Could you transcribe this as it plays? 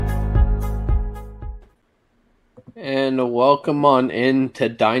And welcome on in to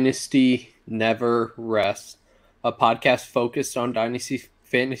Dynasty Never Rest, a podcast focused on Dynasty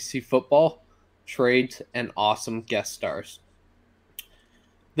fantasy football, trades, and awesome guest stars.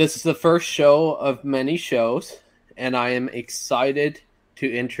 This is the first show of many shows, and I am excited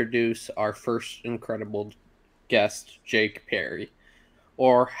to introduce our first incredible guest, Jake Parry,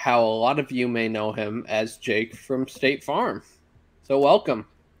 or how a lot of you may know him as Jake from State Farm. So, welcome.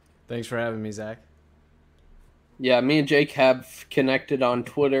 Thanks for having me, Zach. Yeah, me and Jake have connected on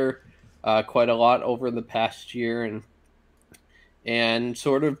Twitter quite a lot over the past year, and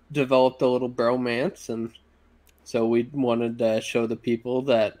sort of developed a little bromance, and so we wanted to show the people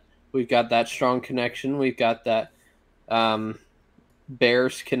that we've got that strong connection. We've got that um,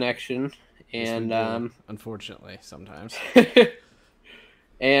 Bears connection, Yes, we and do. Unfortunately, sometimes.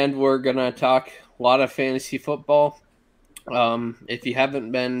 and we're gonna talk a lot of fantasy football. If you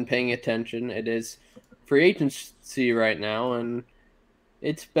haven't been paying attention, it is free agency right now, and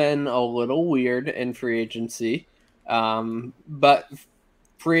it's been a little weird in free agency. But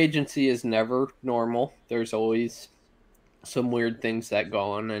free agency is never normal. There's always some weird things that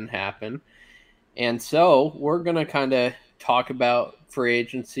go on and happen. And so we're gonna kind of talk about free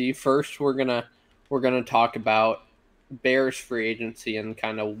agency. First, we're gonna talk about Bears free agency and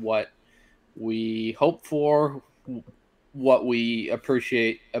kind of what we hope for, what we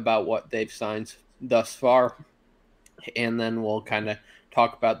appreciate about what they've signed thus far, and then we'll kind of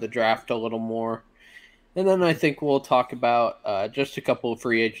talk about the draft a little more. And then I think we'll talk about just a couple of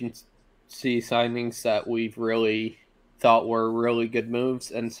free agency signings that we've really thought were really good moves,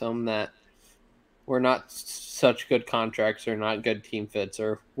 and some that were not such good contracts or not good team fits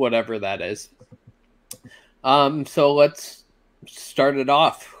or whatever that is. So let's start it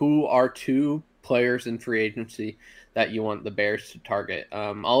off. Who are two players in free agency that you want the Bears to target?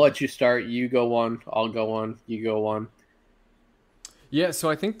 I'll let you start. You go one. I'll go one. You go one. Yeah, so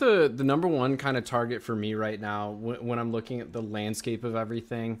I think the number one kind of target for me right now, when I'm looking at the landscape of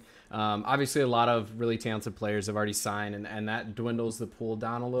everything, obviously a lot of really talented players have already signed, and that dwindles the pool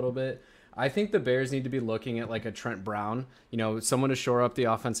down a little bit. I think the Bears need to be looking at like a Trent Brown, someone to shore up the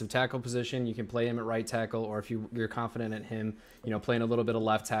offensive tackle position. You can play him at right tackle, or if you're confident in him, playing a little bit of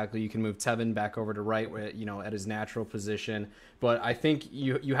left tackle, you can move Tevin back over to right, at his natural position. But I think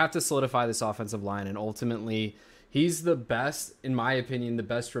you have to solidify this offensive line, and ultimately, he's the best, in my opinion, the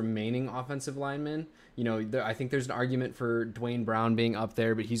best remaining offensive lineman. I think there's an argument for Dwayne Brown being up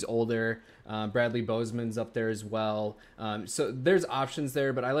there, but he's older. Bradley Bozeman's up there as well. So there's options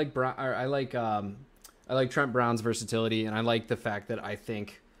there, but I like I like Trent Brown's versatility, and I like the fact that I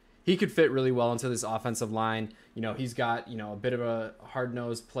think he could fit really well into this offensive line. He's got a bit of a hard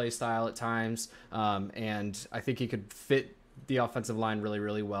nosed play style at times, and I think he could fit the offensive line really,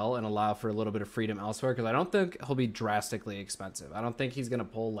 really well and allow for a little bit of freedom elsewhere, because I don't think he'll be drastically expensive. I don't think he's going to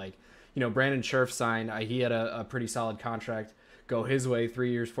pull Brandon Scherf signed. He had a pretty solid contract go his way,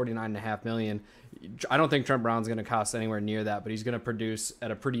 3 years, $49.5 million. I don't think Trent Brown's going to cost anywhere near that, but he's going to produce at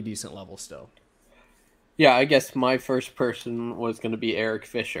a pretty decent level still. Yeah, I guess my first person was going to be Eric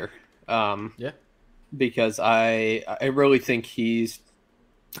Fisher, Yeah. because I really think he's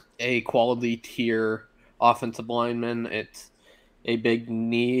a quality tier offensive lineman. It's a big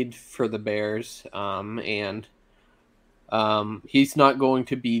need for the Bears, and he's not going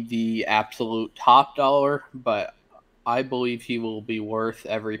to be the absolute top dollar, but I believe he will be worth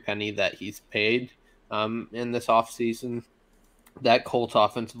every penny that he's paid in this offseason. That Colts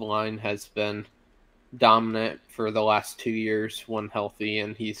offensive line has been dominant for the last 2 years when healthy,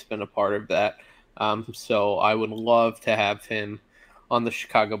 and he's been a part of that. So I would love to have him on the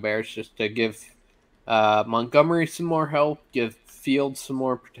Chicago Bears just to give Montgomery some more help, give Fields some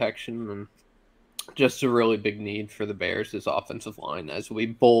more protection, and just a really big need for the Bears is offensive line, as we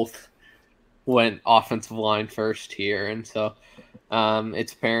both went offensive line first here. And so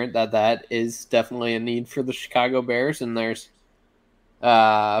it's apparent that that is definitely a need for the Chicago Bears, and there's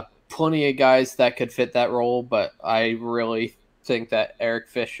plenty of guys that could fit that role, but I really think that Eric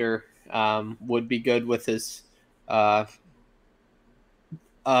Fisher would be good with his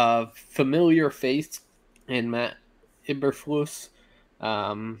familiar face in Matt Eberflus.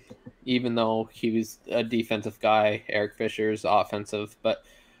 Even though he was a defensive guy, Eric Fisher's offensive, but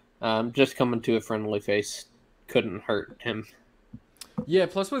just coming to a friendly face couldn't hurt him. Yeah,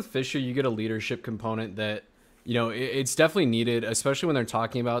 plus with Fisher, you get a leadership component that, it's definitely needed, especially when they're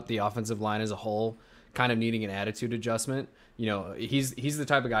talking about the offensive line as a whole, kind of needing an attitude adjustment. He's the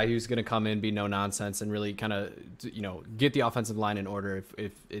type of guy who's going to come in, be no nonsense, and really kind of, get the offensive line in order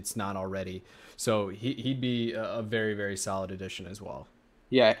if it's not already. So he'd be a very, very solid addition as well.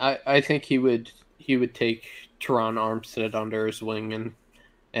 Yeah, I think he would take Teron Armstead under his wing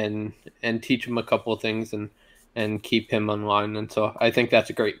and teach him a couple of things and keep him on line. And so I think that's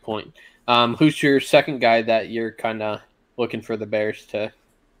a great point. Who's your second guy that you're kind of looking for the Bears to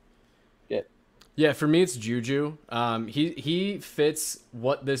get? Yeah, for me it's Juju. He fits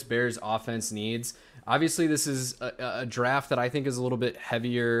what this Bears offense needs. Obviously, this is a draft that I think is a little bit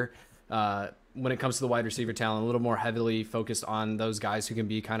heavier when it comes to the wide receiver talent, a little more heavily focused on those guys who can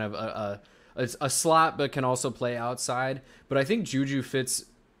be kind of a slot but can also play outside. But I think Juju fits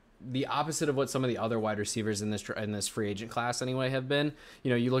the opposite of what some of the other wide receivers in this free agent class anyway have been. You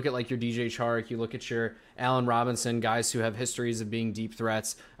know, you look at like your DJ Chark, you look at your Allen Robinson, guys who have histories of being deep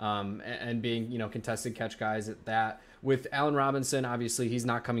threats and being, you know, contested catch guys at that. With Allen Robinson, obviously he's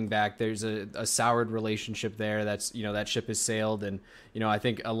not coming back. There's a soured relationship there. That's, you know, that ship has sailed, and you know I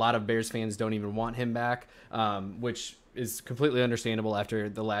think a lot of Bears fans don't even want him back, which is completely understandable after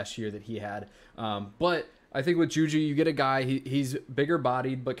the last year that he had. But I think with Juju, you get a guy, he's bigger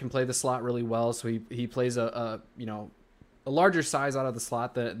bodied, but can play the slot really well. So he plays a you know, a larger size out of the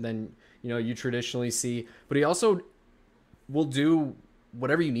slot than you know, you traditionally see, but he also will do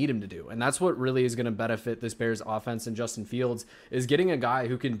whatever you need him to do. And that's what really is going to benefit this Bears offense and Justin Fields, is getting a guy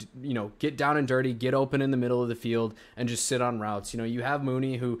who can, you know, get down and dirty, get open in the middle of the field and just sit on routes. You know, you have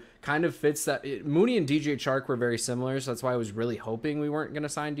Mooney who kind of fits that. Mooney and DJ Chark were very similar. So that's why I was really hoping we weren't going to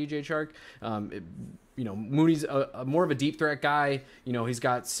sign DJ Chark. You know, Mooney's a more of a deep threat guy. You know, he's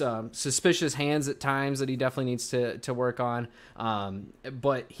got some suspicious hands at times that he definitely needs to work on.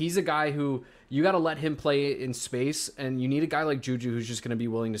 But he's a guy who you got to let him play in space, and you need a guy like Juju who's just going to be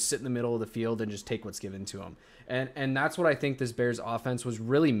willing to sit in the middle of the field and just take what's given to him. And that's what I think this Bears offense was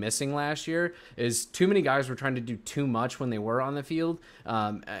really missing last year, is too many guys were trying to do too much when they were on the field.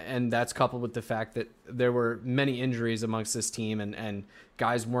 And that's coupled with the fact that there were many injuries amongst this team, and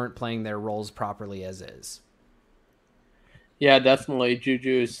guys weren't playing their roles properly as is. Yeah, definitely.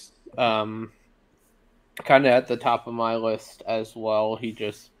 Juju's kind of at the top of my list as well. He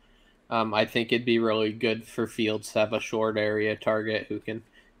just, I think it'd be really good for Fields to have a short area target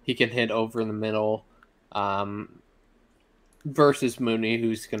he can hit over in the middle, versus Mooney,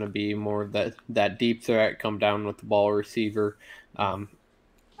 who's going to be more of that deep threat, come down with the ball receiver.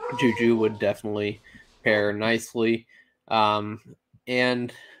 Juju would definitely pair nicely.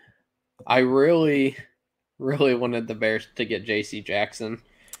 And I really, really wanted the Bears to get J.C. Jackson.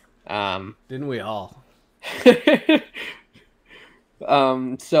 Didn't we all?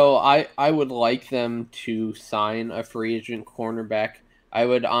 So I would like them to sign a free agent cornerback. I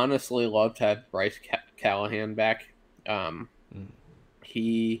would honestly love to have Bryce Callahan back.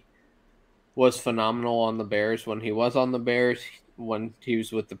 He was phenomenal on the Bears when he was on the Bears. When he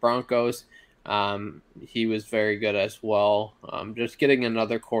was with the Broncos, he was very good as well. Just getting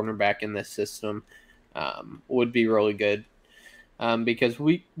another cornerback in this system would be really good, because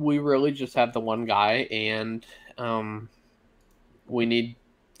we really just have the one guy, and we need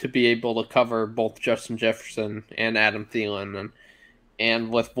to be able to cover both Justin Jefferson and Adam Thielen,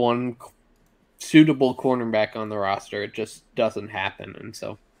 and with one suitable cornerback on the roster, it just doesn't happen. And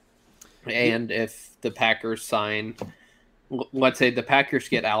so, and if the Packers sign, let's say the Packers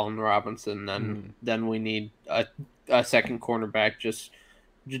get Allen Robinson, then we need a second cornerback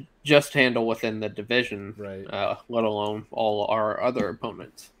just handle within the division, right? Let alone all our other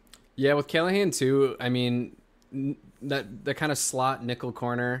opponents. Yeah, with Callahan too. I mean, that kind of slot nickel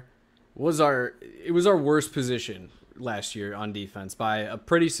corner was our worst position last year on defense by a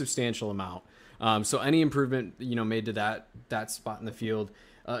pretty substantial amount. So any improvement, you know, made to that spot in the field,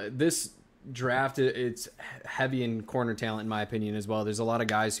 this draft, it's heavy in corner talent in my opinion as well. There's a lot of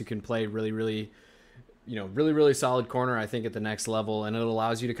guys who can play really solid corner, I think, at the next level, and it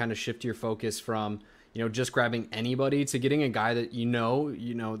allows you to kind of shift your focus from, you know, just grabbing anybody to getting a guy that you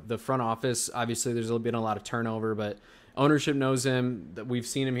know the front office, obviously there's been a lot of turnover, but ownership knows him, that we've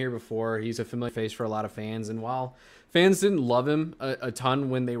seen him here before. He's a familiar face for a lot of fans, and while fans didn't love him a ton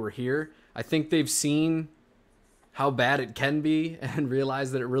when they were here, I think they've seen how bad it can be and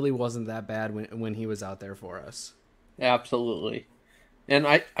realized that it really wasn't that bad when he was out there for us. Absolutely. And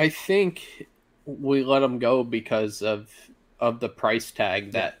I think we let him go because of the price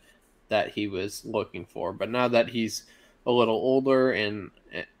tag that he was looking for. But now that he's a little older and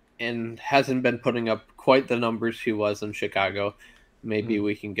hasn't been putting up quite the numbers he was in Chicago, maybe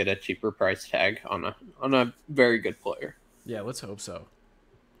we can get a cheaper price tag on a very good player. Yeah, let's hope so.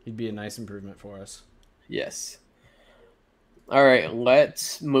 He'd be a nice improvement for us. Yes. All right,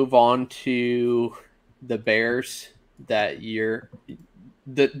 let's move on to the Bears that year,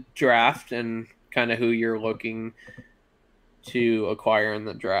 the draft, and kind of who you're looking to acquire in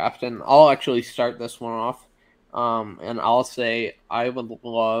the draft. And I'll actually start this one off. And I'll say I would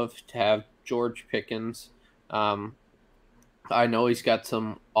love to have George Pickens. I know he's got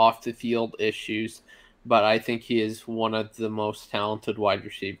some off the field issues, but I think he is one of the most talented wide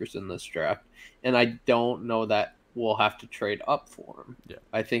receivers in this draft. And I don't know that we'll have to trade up for him. Yeah.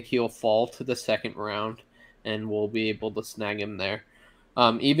 I think he'll fall to the second round and we'll be able to snag him there.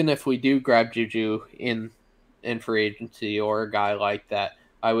 Even if we do grab Juju in free agency or a guy like that,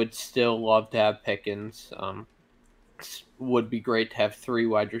 I would still love to have Pickens. Would be great to have 3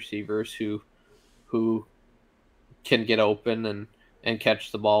 wide receivers who can get open and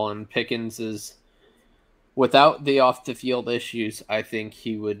catch the ball. And Pickens is, without the off the field issues, I think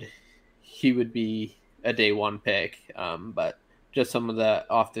he would be a day one pick. But just some of the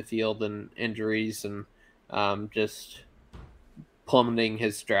off the field and injuries and just plummeting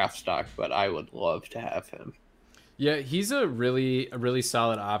his draft stock. But I would love to have him. Yeah, he's a really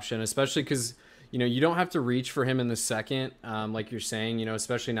solid option, especially because you don't have to reach for him in the second, like you're saying.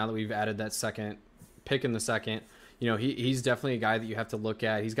 Especially now that we've added that second pick in the second. He's definitely a guy that you have to look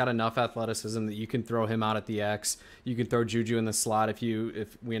at. He's got enough athleticism that you can throw him out at the X. You can throw Juju in the slot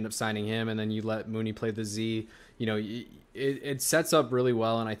if we end up signing him, and then you let Mooney play the Z. It sets up really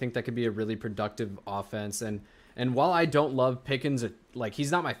well, and I think that could be a really productive offense. And while I don't love Pickens, like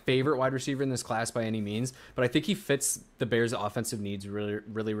he's not my favorite wide receiver in this class by any means, but I think he fits the Bears' offensive needs really,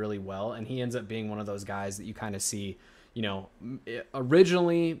 really, really well, and he ends up being one of those guys that you kind of see.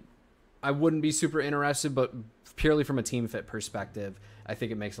 Originally, I wouldn't be super interested, but purely from a team fit perspective, I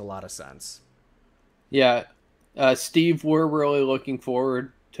think it makes a lot of sense. Yeah. Steve, we're really looking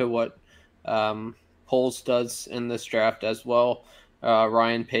forward to what Poles does in this draft as well.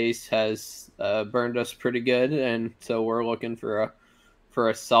 Ryan Pace has burned us pretty good, and so we're looking for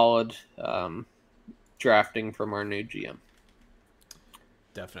a solid drafting from our new GM.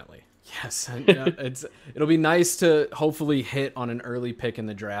 Definitely. Yes. It'll be nice to hopefully hit on an early pick in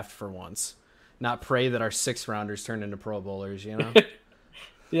the draft for once. Not pray that our 6th rounders turn into Pro Bowlers,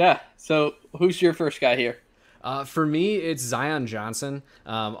 Yeah. So who's your first guy here? For me, it's Zion Johnson,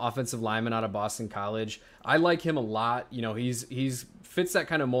 offensive lineman out of Boston College. I like him a lot. He's fits that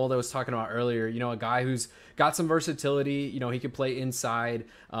kind of mold I was talking about earlier. A guy who's got some versatility. He could play inside.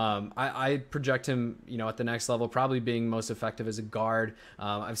 I project him, at the next level, probably being most effective as a guard.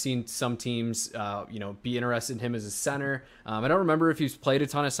 I've seen some teams, be interested in him as a center. I don't remember if he's played a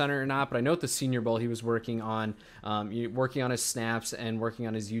ton of center or not, but I know at the Senior Bowl he was working on his snaps and working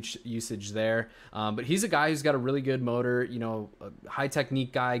on his usage there. But he's a guy who's got a really good motor, a high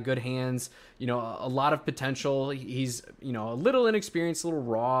technique guy, good hands, a lot of potential. He's, a little inexperienced, a little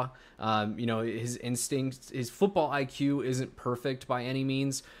raw. His instincts, his football IQ isn't perfect by any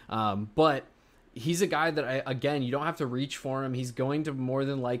means. But he's a guy that you don't have to reach for him. He's going to more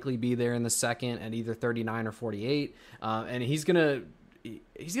than likely be there in the second at either 39 or 48. And he's going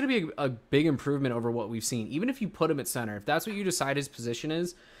to be a big improvement over what we've seen. Even if you put him at center, if that's what you decide his position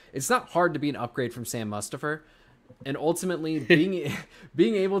is, it's not hard to be an upgrade from Sam Mustipher. And ultimately,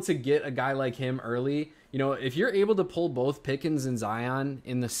 being able to get a guy like him early, if you're able to pull both Pickens and Zion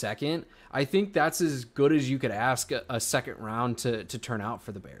in the second, I think that's as good as you could ask a second round to turn out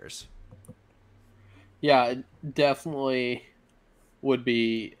for the Bears. Yeah, it definitely would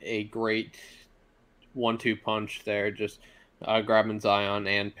be a great 1-2 punch there, just grabbing Zion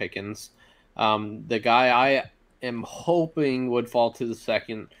and Pickens. The guy I am hoping would fall to the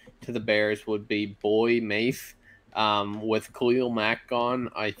second to the Bears would be Boy Mafe. With Khalil Mack gone,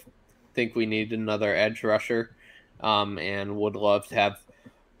 I think we need another edge rusher, and would love to have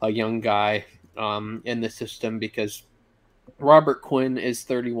a young guy in the system because Robert Quinn is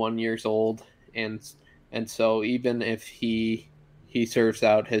 31 years old, and so even if he serves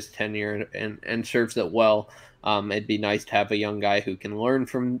out his tenure and serves it well, it'd be nice to have a young guy who can learn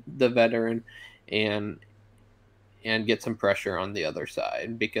from the veteran and get some pressure on the other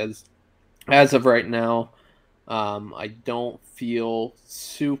side, because as of right now, I don't feel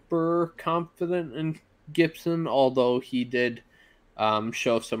super confident in Gibson, although he did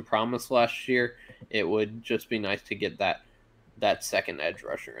show some promise last year. It would just be nice to get that second edge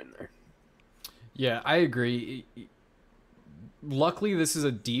rusher in there. Yeah, I agree. Luckily, this is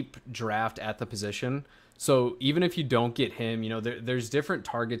a deep draft at the position. So even if you don't get him, there's different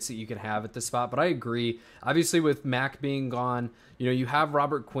targets that you can have at the spot. But I agree. Obviously, with Mack being gone, you have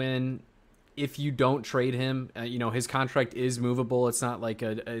Robert Quinn. if you don't trade him, his contract is movable. It's not like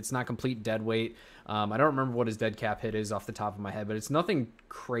it's not complete dead weight. I don't remember what his dead cap hit is off the top of my head, but it's nothing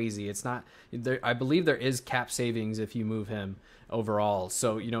crazy. It's not there. I believe there is cap savings if you move him overall.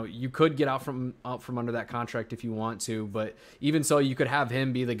 So, you could get out from under that contract if you want to, but even so, you could have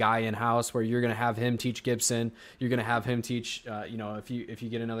him be the guy in house where you're going to have him teach Gibson. You're going to have him teach, if you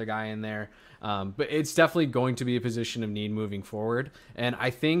get another guy in there. But it's definitely going to be a position of need moving forward. And I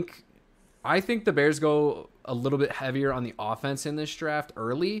think the Bears go a little bit heavier on the offense in this draft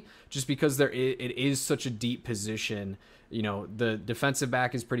early, just because it is such a deep position. The defensive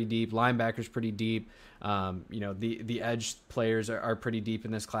back is pretty deep, linebacker's pretty deep. The edge players are pretty deep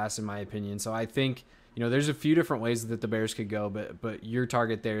in this class, in my opinion. So I think there's a few different ways that the Bears could go, but your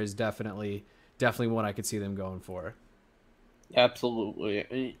target there is definitely one I could see them going for.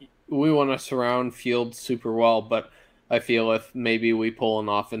 Absolutely, we want to surround Fields super well, but I feel if maybe we pull an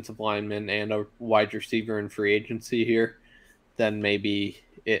offensive lineman and a wide receiver in free agency here, then maybe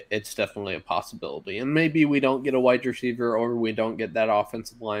it's definitely a possibility. And maybe we don't get a wide receiver, or we don't get that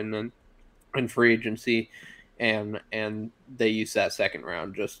offensive lineman in free agency, and they use that second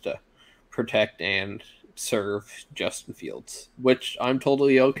round just to protect and serve Justin Fields, which I'm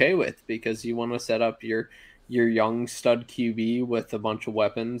totally okay with, because you want to set up your young stud QB with a bunch of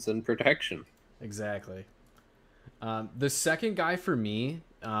weapons and protection. Exactly. The second guy for me,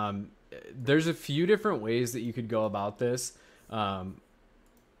 there's a few different ways that you could go about this. I'm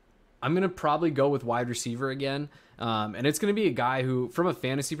going to probably go with wide receiver again. And it's going to be a guy who, from a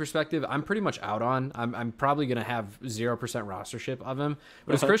fantasy perspective, I'm pretty much out on. I'm probably going to have 0% rostership of him.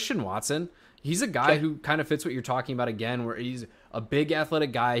 But it's Christian Watson. He's a guy who kind of fits what you're talking about again, where he's a big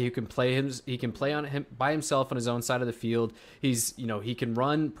athletic guy who can play him. He can play on him by himself on his own side of the field. He's, he can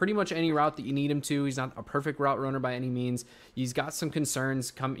run pretty much any route that you need him to. He's not a perfect route runner by any means. He's got some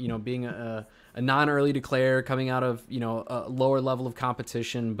concerns being a non-early declare, coming out of, a lower level of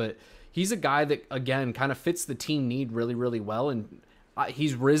competition, but he's a guy that, again, kind of fits the team need really, really well. And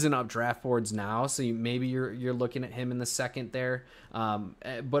he's risen up draft boards now. So maybe you're looking at him in the second there.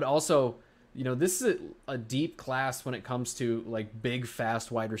 But also, this is a deep class when it comes to like big,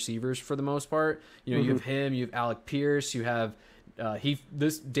 fast wide receivers for the most part. You have him, you have Alec Pierce, you have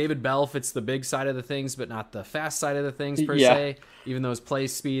David Bell fits the big side of the things, but not the fast side of the things per se. Even though his play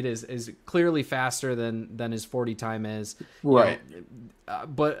speed is clearly faster than his 40 time is. Right.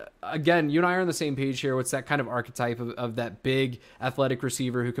 But again, you and I are on the same page here. What's that kind of archetype of that big athletic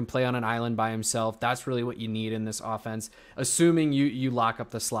receiver who can play on an island by himself? That's really what you need in this offense, assuming you lock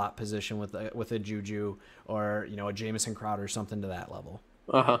up the slot position with a Juju or a Jamison Crowder or something to that level.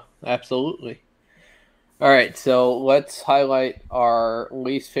 Absolutely. All right, so let's highlight our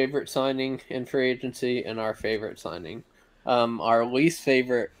least favorite signing in free agency and our favorite signing. Our least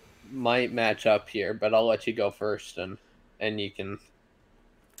favorite might match up here, but I'll let you go first, and you can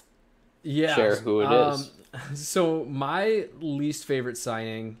share who it is. So my least favorite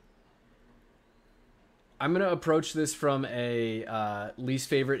signing, I'm going to approach this from a least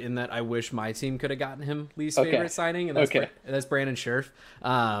favorite in that I wish my team could have gotten him least favorite signing, and that's Brandon Scherff.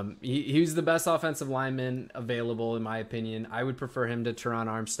 He was the best offensive lineman available, in my opinion. I would prefer him to Teron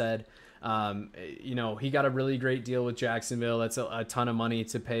Armstead. He got a really great deal with Jacksonville. That's a ton of money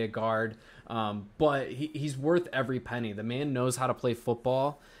to pay a guard, but he's worth every penny. The man knows how to play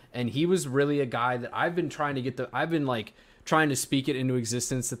football, and he was really a guy that I've been trying to speak it into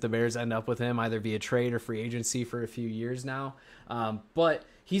existence that the Bears end up with him either via trade or free agency for a few years now. But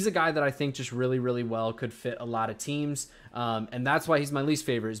he's a guy that I think just really, really well could fit a lot of teams. And that's why he's my least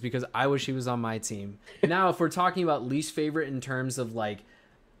favorite, is because I wish he was on my team. Now, if we're talking about least favorite in terms of like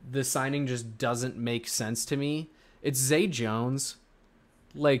the signing just doesn't make sense to me, it's Zay Jones.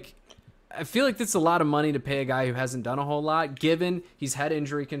 Like, I feel like that's a lot of money to pay a guy who hasn't done a whole lot, given he's had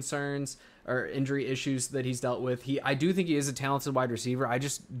injury concerns or injury issues that he's dealt with. I do think he is a talented wide receiver. I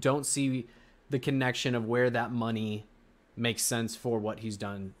just don't see the connection of where that money makes sense for what he's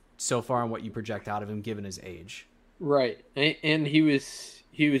done so far and what you project out of him given his age. Right. And he was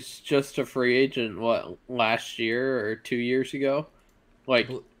just a free agent, last year or 2 years ago?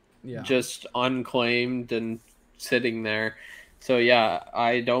 Just unclaimed and sitting there. So, yeah,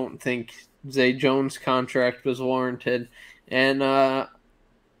 I don't think Zay Jones' contract was warranted. And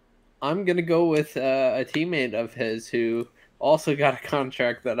I'm going to go with a teammate of his who also got a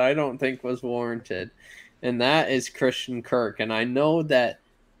contract that I don't think was warranted. And that is Christian Kirk. And I know that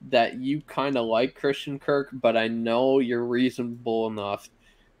you kind of like Christian Kirk, but I know you're reasonable enough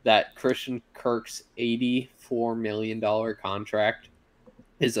that Christian Kirk's $84 million contract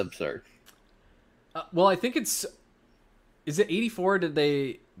is absurd. Well, I think it's Is it 84? Did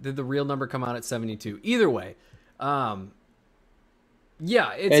the real number come out at 72? Either way, um,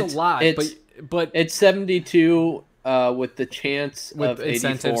 yeah, it's a It's lot, it's but it's 72 with the chance with of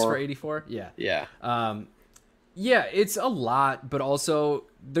incentives for 84. 84, yeah. Yeah. Yeah, it's a lot, but also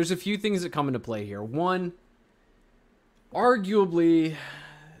there's a few things that come into play here. One, arguably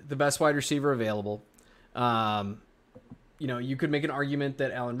the best wide receiver available. Um, you could make an argument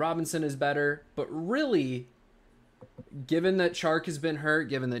that Allen Robinson is better, but really, given that Chark has been hurt,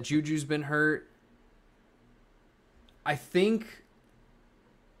 given that Juju's been hurt, I think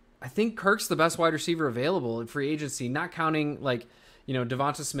Kirk's the best wide receiver available in free agency, not counting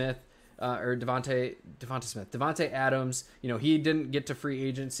Devonta Smith or Devonta Smith, Devontae Adams. He didn't get to free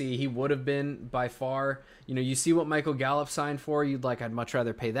agency. He would have been by far. You see what Michael Gallup signed for. I'd much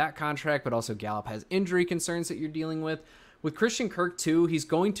rather pay that contract, but also Gallup has injury concerns that you're dealing with. With Christian Kirk too, he's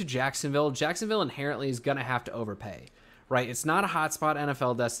going to Jacksonville. Jacksonville inherently is going to have to overpay. Right, it's not a hotspot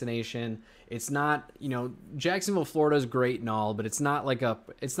NFL destination. It's not, Jacksonville, Florida is great and all, but it's not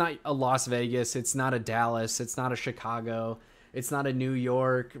a Las Vegas. It's not a Dallas. It's not a Chicago. It's not a New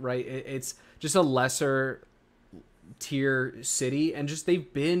York. Right, it's just a lesser tier city, and just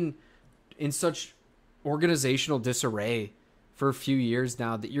they've been in such organizational disarray for a few years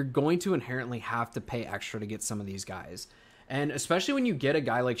now that you're going to inherently have to pay extra to get some of these guys. And especially when you get a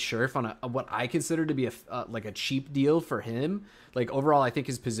guy like Scherf on what I consider to be a cheap deal for him, overall, I think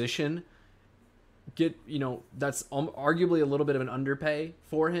his position that's arguably a little bit of an underpay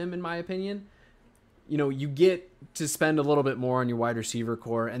for him, in my opinion. You get to spend a little bit more on your wide receiver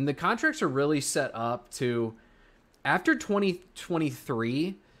core, and the contracts are really set up to after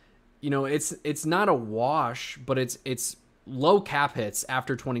 2023. It's not a wash, but it's low cap hits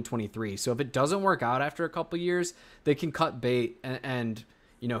after 2023. So if it doesn't work out after a couple years, they can cut bait. And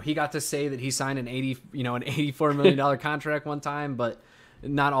he got to say that he signed an $84 million contract one time, but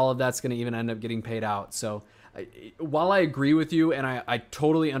not all of that's going to even end up getting paid out. So while I agree with you, and I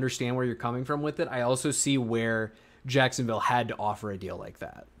totally understand where you're coming from with it, I also see where Jacksonville had to offer a deal like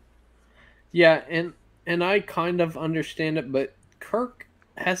that. Yeah, and I kind of understand it, but Kirk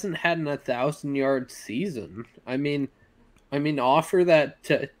hasn't had an 1,000-yard season. I mean, offer that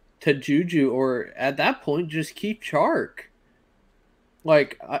to Juju, or at that point, just keep Chark.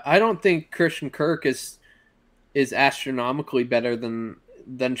 I don't think Christian Kirk is astronomically better than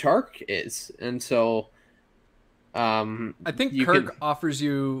Chark is, and so I think Kirk offers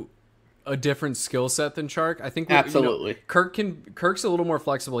you a different skill set than Chark. I think absolutely Kirk's a little more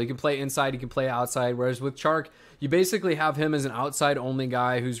flexible. He can play inside, he can play outside. Whereas with Chark, you basically have him as an outside only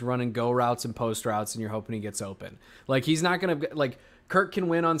guy who's running go routes and post routes, and you're hoping he gets open. He's not gonna Kirk can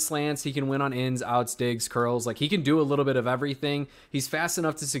win on slants, he can win on ins, outs, digs, curls. He can do a little bit of everything. He's fast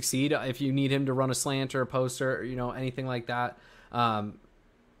enough to succeed if you need him to run a slant or a post or anything like that.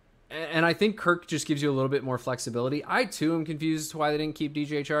 And I think Kirk just gives you a little bit more flexibility. I too am confused as to why they didn't keep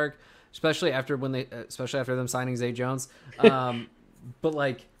DJ Chark, especially after them signing Zay Jones.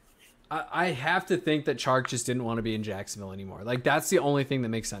 But I have to think that Chark just didn't want to be in Jacksonville anymore. That's the only thing that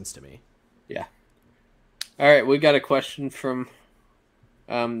makes sense to me. Yeah. All right, we got a question from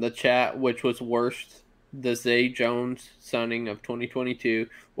the chat, which was worst, the Zay Jones signing of 2022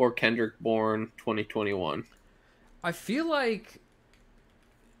 or Kendrick Bourne 2021? I feel like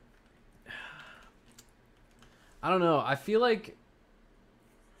I don't know. I feel like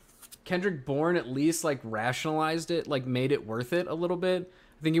Kendrick Bourne at least rationalized it, made it worth it a little bit.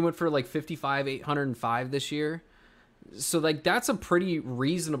 I think he went for 55,805 this year. So that's a pretty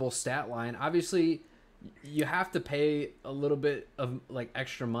reasonable stat line. Obviously, you have to pay a little bit of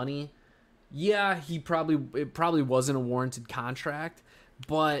extra money. Yeah, it probably wasn't a warranted contract,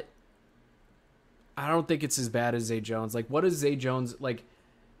 but I don't think it's as bad as Zay Jones. What is Zay Jones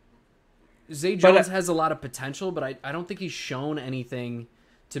Zay Jones has a lot of potential, but I don't think he's shown anything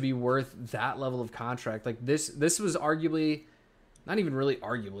to be worth that level of contract. This was arguably, not even really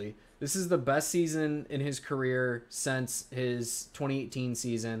arguably, this is the best season in his career since his 2018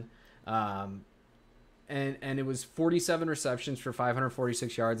 season. And it was 47 receptions for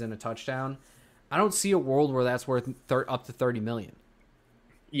 546 yards and a touchdown. I don't see a world where that's worth up to $30 million.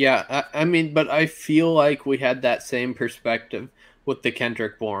 Yeah, I mean, but I feel like we had that same perspective with the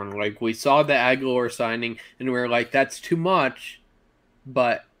Kendrick Bourne. We saw the Aguilar signing, and we were like, that's too much,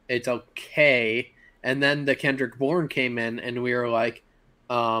 but it's okay. And then the Kendrick Bourne came in, and we were like,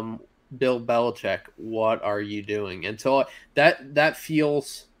 Bill Belichick, what are you doing? And so that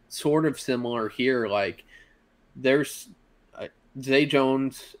feels sort of similar here. There's Zay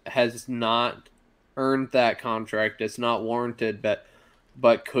Jones has not earned that contract. It's not warranted, but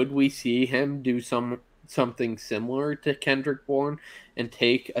could we see him do some something similar to Kendrick Bourne and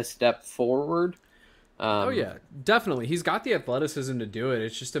take a step forward. Oh yeah, definitely. He's got the athleticism to do it.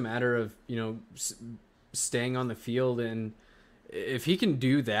 It's just a matter of staying on the field, and if he can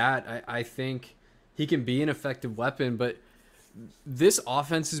do that, I think he can be an effective weapon. But this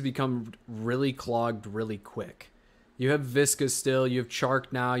offense has become really clogged really quick. You have Visca still, you have Chark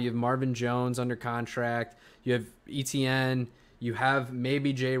now, you have Marvin Jones under contract, you have ETN, you have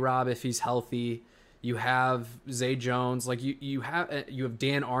maybe J Rob if he's healthy, you have Zay Jones, like you have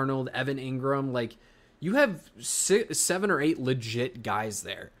Dan Arnold, Evan Ingram, like you have 7 or 8 legit guys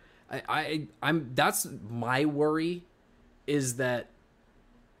there. I'm that's my worry, is that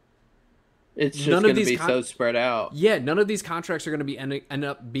it's just going to be so spread out. Yeah, none of these contracts are going to be end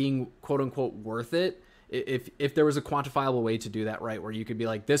up being quote unquote worth it. If there was a quantifiable way to do that, right, where you could be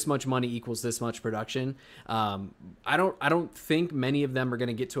like, this much money equals this much production. I don't think many of them are going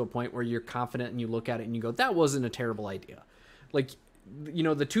to get to a point where you're confident and you look at it and you go, that wasn't a terrible idea. Like,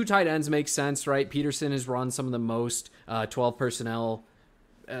 the 2 tight ends make sense, right? Peterson has run some of the most 12 personnel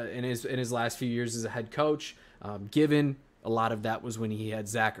in his last few years as a head coach. Given a lot of that was when he had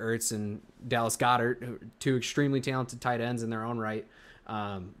Zach Ertz and Dallas Goedert, 2 extremely talented tight ends in their own right.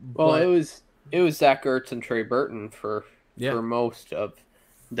 It was Zach Ertz and Trey Burton for most of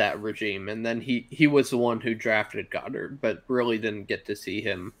that regime, and then he was the one who drafted Goddard, but really didn't get to see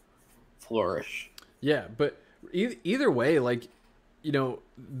him flourish. Yeah, but either way, like,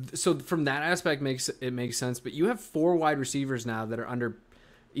 so from that aspect makes sense. But you have 4 wide receivers now that are under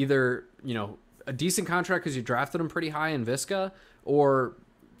either a decent contract because you drafted them pretty high in Visca, or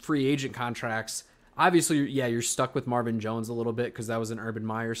free agent contracts. Obviously, you're stuck with Marvin Jones a little bit because that was an Urban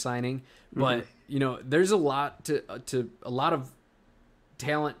Meyer signing. But there's a lot a lot of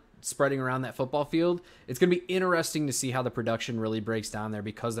talent spreading around that football field. It's going to be interesting to see how the production really breaks down there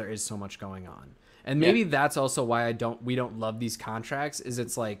because there is so much going on. And maybe that's also why we don't love these contracts. Is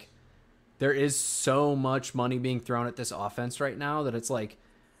it's like there is so much money being thrown at this offense right now that it's like,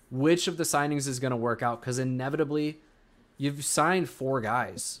 which of the signings is going to work out? Because inevitably, you've signed 4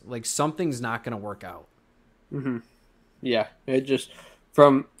 guys. Like, something's not going to work out. Mm-hmm. Yeah, it just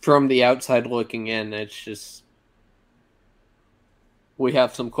from the outside looking in, it's just we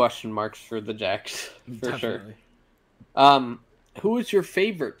have some question marks for the Jacks for Definitely. sure. Who is your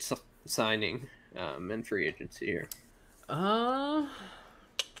favorite signing in free agency here?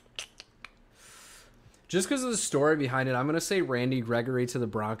 Just because of the story behind it, I'm going to say Randy Gregory to the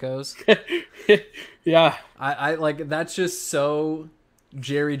Broncos. Yeah. I like, that's just so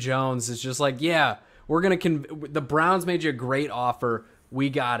Jerry Jones. It's just like, yeah, we're going to the Browns made you a great offer. We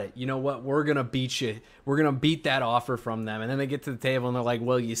got it. You know what? We're going to beat you. We're going to beat that offer from them. And then they get to the table and they're like,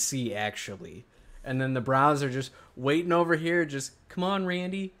 well, you see, actually. And then the Browns are just waiting over here. Just, come on,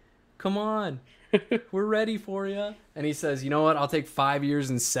 Randy. Come on. We're ready for you. And he says, you know what? I'll take 5 years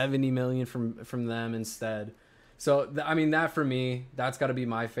and $70 million from them instead. So, that for me, that's got to be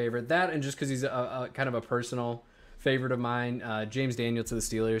my favorite. That, and just because he's a kind of a personal favorite of mine, James Daniel to the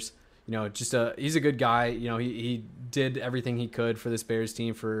Steelers. He's a good guy. He did everything he could for this Bears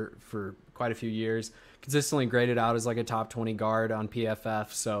team for quite a few years. Consistently graded out as like a top 20 guard on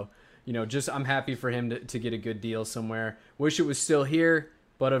PFF. So, I'm happy for him to get a good deal somewhere. Wish it was still here,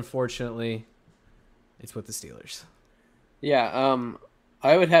 but unfortunately, it's with the Steelers. Yeah,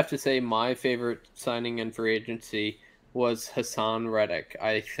 I would have to say my favorite signing in free agency was Hassan Reddick.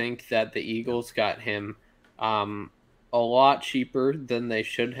 I think that the Eagles got him a lot cheaper than they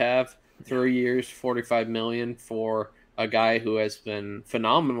should have. 3 years, $45 million for a guy who has been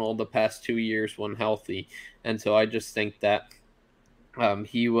phenomenal the past 2 years when healthy. And so I just think that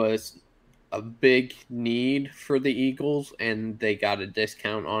he was a big need for the Eagles, and they got a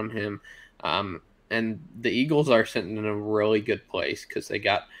discount on him. And the Eagles are sitting in a really good place because they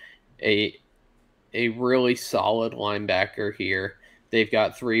got a really solid linebacker here. They've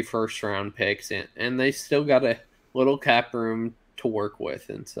got 3 first-round picks, and they still got a little cap room to work with.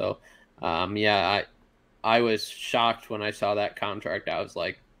 And so, I was shocked when I saw that contract. I was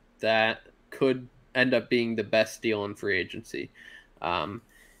like, that could end up being the best deal in free agency.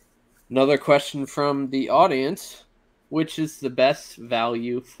 Another question from the audience, which is the best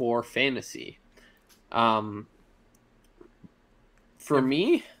value for fantasy? For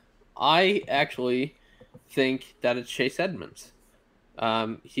me, I actually think that it's Chase Edmonds.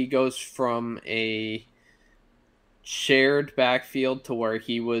 He goes from a shared backfield to where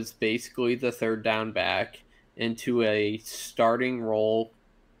he was basically the third down back into a starting role,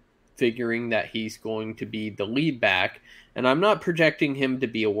 figuring that he's going to be the lead back. And I'm not projecting him to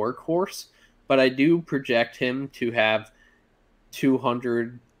be a workhorse, but I do project him to have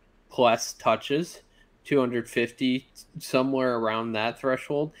 200 plus touches 250, somewhere around that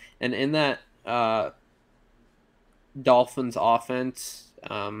threshold. And in that Dolphins offense,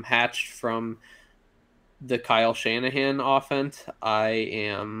 hatched from the Kyle Shanahan offense, I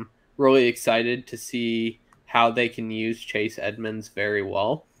am really excited to see how they can use Chase Edmonds very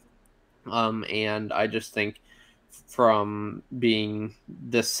well. And I just think from being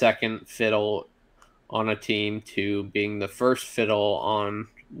the second fiddle on a team to being the first fiddle on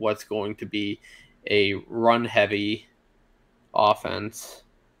what's going to be a run heavy offense.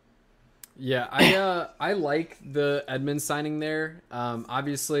 Yeah, I like the Edmonds signing there.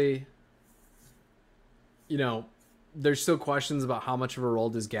 Obviously, you know, there's still questions about how much of a role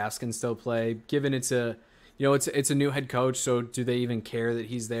does Gaskin still play, given it's a, it's a new head coach. So do they even care that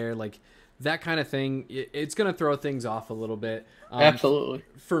he's there? Like that kind of thing. It's going to throw things off a little bit. Absolutely.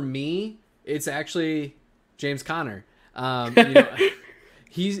 For me, it's actually James Conner.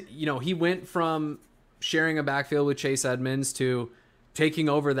 He went from sharing a backfield with Chase Edmonds to taking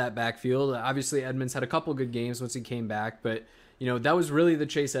over that backfield. Obviously, Edmonds had a couple good games once he came back, but that was really the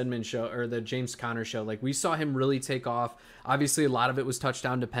Chase Edmonds show, or the James Conner show. Like, we saw him really take off. Obviously, a lot of it was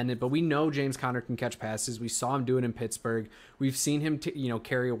touchdown dependent, but we know James Conner can catch passes. We saw him do it in Pittsburgh. We've seen him,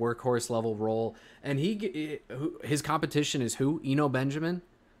 carry a workhorse level role. And his competition is who? Eno Benjamin.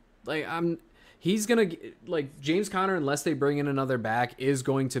 He's gonna James Conner, unless they bring in another back, is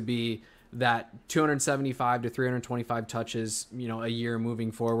going to be that 275 to 325 touches, a year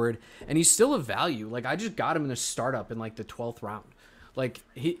moving forward. And he's still a value. Like, I just got him in a startup in the 12th round. Like,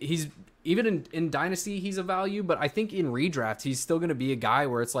 he's even in Dynasty, he's a value, but I think in redraft, he's still going to be a guy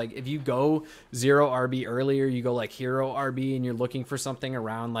where it's like, if you go 0 RB earlier, you go hero RB and you're looking for something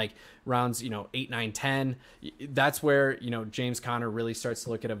around rounds, 8, 9, 10. That's where, James Conner really starts to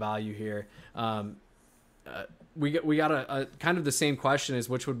look at a value here. We got a kind of the same question as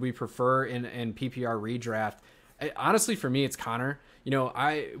which would we prefer in PPR redraft. Honestly, for me, it's Conner.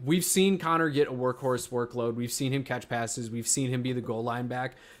 We've seen Conner get a workhorse workload. We've seen him catch passes. We've seen him be the goal line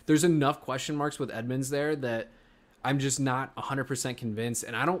back. There's enough question marks with Edmonds there that I'm just not 100% convinced.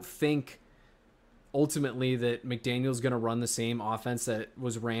 And I don't think ultimately that McDaniel's going to run the same offense that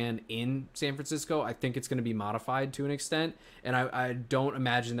was ran in San Francisco. I think it's going to be modified to an extent, and I don't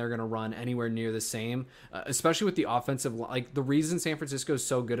imagine they're going to run anywhere near the same, especially with the offensive line. The reason San Francisco is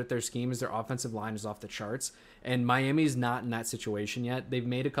so good at their scheme is their offensive line is off the charts, and Miami's not in that situation yet. They've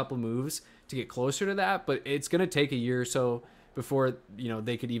made a couple moves to get closer to that, but it's going to take a year or so before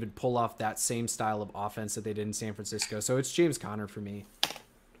they could even pull off that same style of offense that they did in San Francisco. So it's James Conner for me.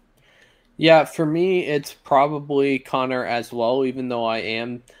 Yeah, for me, it's probably Conner as well, even though I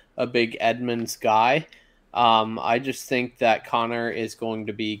am a big Edmonds guy. I just think that Conner is going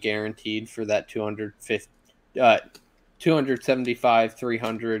to be guaranteed for that 275,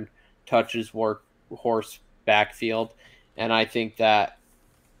 300 touches workhorse backfield. And I think that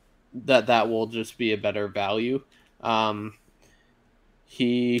will just be a better value.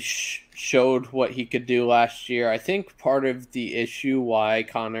 He showed what he could do last year. I think part of the issue why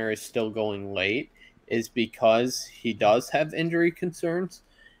Conner is still going late is because he does have injury concerns,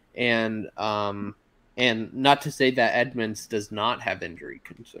 and not to say that Edmonds does not have injury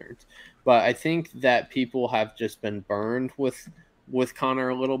concerns, but I think that people have just been burned with Conner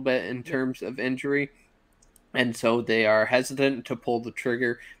a little bit in terms of injury, and so they are hesitant to pull the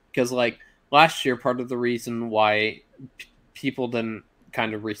trigger because, last year, part of the reason why people didn't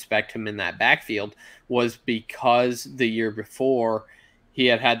kind of respect him in that backfield was because the year before he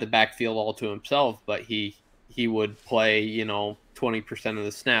had the backfield all to himself, but he would play 20% of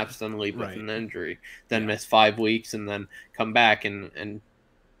the snaps, then leave with an injury, then miss 5 weeks, and then come back and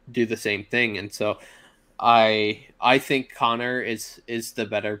do the same thing. And so I think Conner is the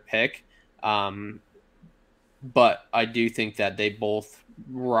better pick, but I do think that they both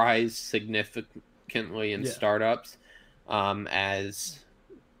rise significantly in startups, as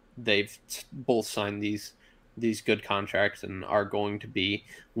they've both signed these good contracts and are going to be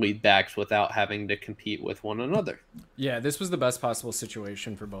lead backs without having to compete with one another. Yeah, this was the best possible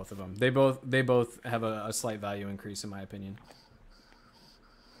situation for both of them. They both have a slight value increase, in my opinion.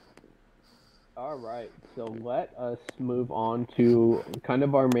 All right, so let us move on to kind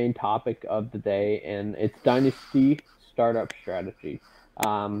of our main topic of the day, and it's Dynasty startup strategy.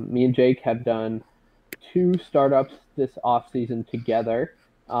 Me and Jake have done 2 startups this offseason together.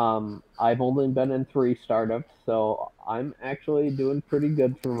 I've only been in 3 startups, so I'm actually doing pretty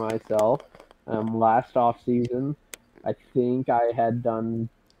good for myself. Last offseason, I think I had done,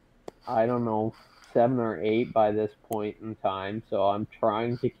 7 or 8 by this point in time, so I'm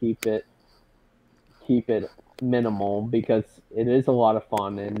trying to keep keep it minimal because it is a lot of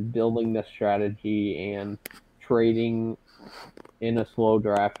fun, and building the strategy and trading in a slow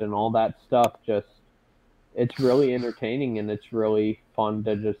draft and all that stuff, just it's really entertaining, and it's really fun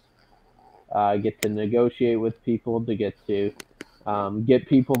to just get to negotiate with people, to get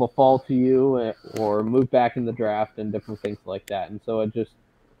people to fall to you or move back in the draft and different things like that. And so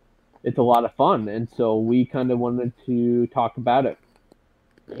it's a lot of fun. And so we kind of wanted to talk about it.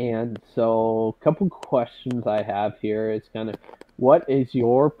 And so a couple questions I have here is kind of, what is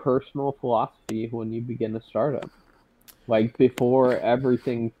your personal philosophy when you begin a startup? Like before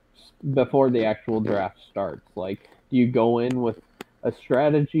the actual draft starts, like, do you go in with a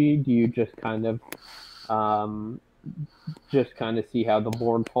strategy? Do you um, just kind of see how the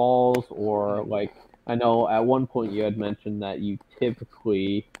board falls, or like, I know at one point you had mentioned that you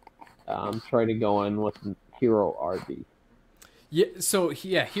typically try to go in with hero RB. Yeah, so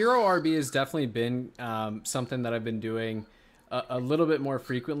yeah, Hero RB has definitely been something that I've been doing a little bit more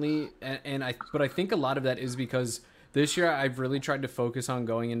frequently, but I think a lot of that is because this year I've really tried to focus on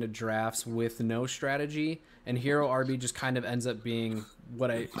going into drafts with no strategy, and Hero RB just kind of ends up being what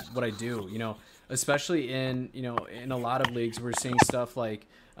I do. Especially in a lot of leagues, we're seeing stuff like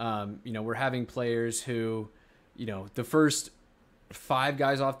we're having players who, the first five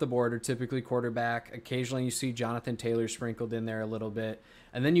guys off the board are typically quarterback. Occasionally you see Jonathan Taylor sprinkled in there a little bit.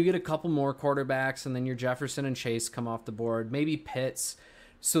 And then you get a couple more quarterbacks, and then your Jefferson and Chase come off the board, maybe Pitts.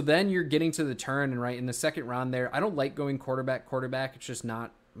 So then you're getting to the turn, and right in the second round there, I don't like going quarterback. It's just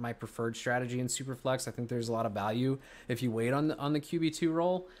not my preferred strategy in Superflex. I think there's a lot of value if you wait on the QB2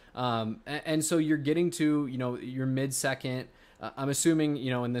 role. And so you're getting to, your mid-second. I'm assuming,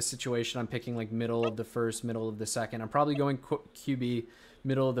 in this situation, I'm picking like middle of the first, middle of the second. I'm probably going QB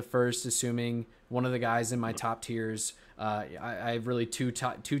middle of the first, assuming one of the guys in my top tiers. I have really two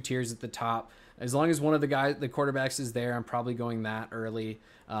tiers at the top. As long as one of the quarterbacks is there, I'm probably going that early.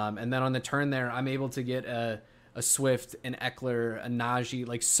 And then on the turn there, I'm able to get a Swift, an Eckler, a Najee,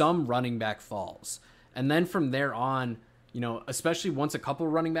 like some running back falls. And then from there on, especially once a couple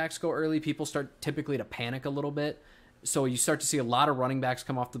running backs go early, people start typically to panic a little bit. So you start to see a lot of running backs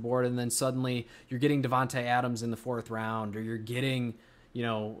come off the board, and then suddenly you're getting Devontae Adams in the fourth round, or you're getting,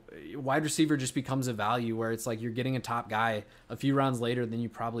 wide receiver just becomes a value where it's like you're getting a top guy a few rounds later than you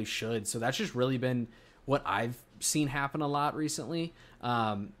probably should. So that's just really been what I've seen happen a lot recently.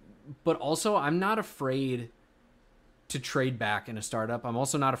 But also, I'm not afraid to trade back in a startup. I'm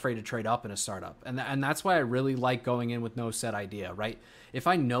also not afraid to trade up in a startup. And that's why I really like going in with no set idea, right? If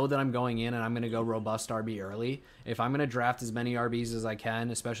I know that I'm going in and I'm going to go robust RB early, if I'm going to draft as many RBs as I can,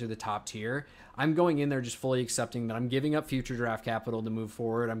 especially the top tier, I'm going in there just fully accepting that I'm giving up future draft capital to move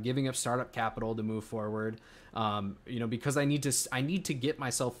forward. I'm giving up startup capital to move forward. Because I need to get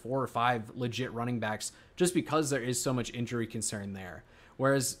myself 4 or 5 legit running backs just because there is so much injury concern there.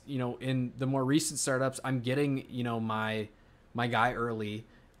 Whereas, in the more recent startups, I'm getting, my guy early.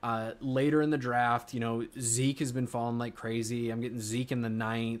 Later in the draft, Zeke has been falling like crazy. I'm getting Zeke in the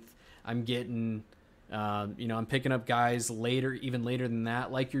 9th. I'm getting, I'm picking up guys later, even later than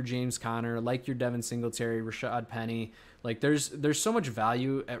that, like your James Conner, like your Devin Singletary, Rashad Penny. Like there's so much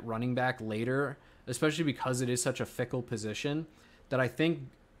value at running back later, especially because it is such a fickle position, that I think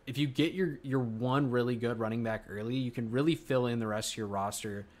if you get your one really good running back early, you can really fill in the rest of your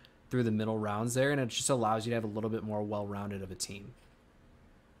roster through the middle rounds there, and it just allows you to have a little bit more well-rounded of a team.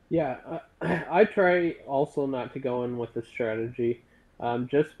 Yeah, I try also not to go in with a strategy,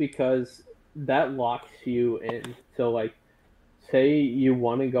 just because that locks you in. So, like, say you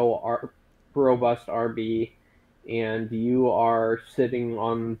want to go robust RB, and you are sitting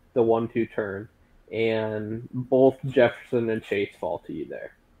on the 1-2 turn, and both Jefferson and Chase fall to you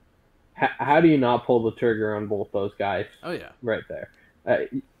there. How do you not pull the trigger on both those guys? Oh yeah, right there.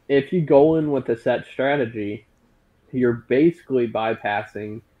 If you go in with a set strategy, you're basically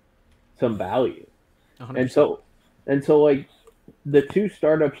bypassing some value. 100%. And so like the 2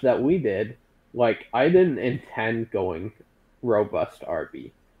 startups that we did, like, I didn't intend going robust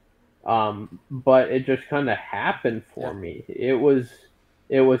RB. But it just kind of happened for me. It was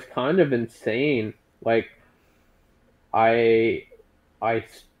kind of insane. Like, I I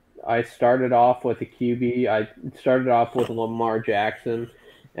I started off with a QB. I started off with Lamar Jackson,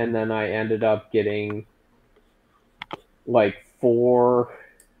 and then I ended up getting like four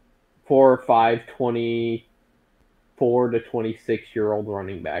or five 24 to 26-year-old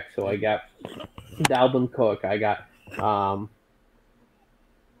running backs. So I got Dalvin Cook. I got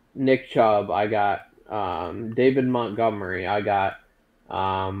Nick Chubb. I got David Montgomery. I got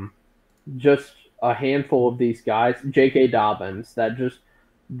just a handful of these guys, J.K. Dobbins,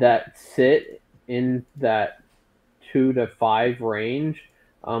 that sit in that 2 to 5 range,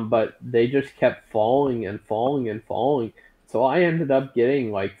 but they just kept falling and falling and falling. So I ended up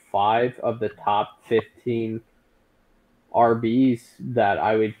getting like 5 of the top 15 RBs that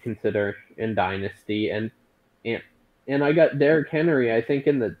I would consider in Dynasty, and and I got Derrick Henry. I think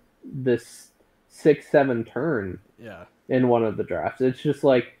in the this 6-7 turn Yeah. in one of the drafts. It's just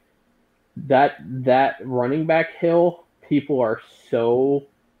like that running back hill people are so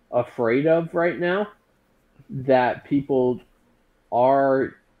afraid of right now that people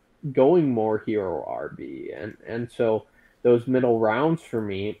are going more hero RB, and so those middle rounds for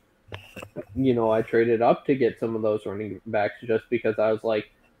me, I traded up to get some of those running backs just because I was like,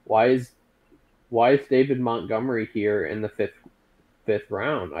 why is David Montgomery here in the fifth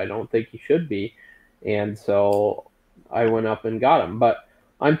round? I don't think he should be, and so I went up and got him. But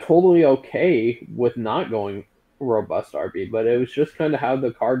I'm totally okay with not going robust RB, but it was just kind of how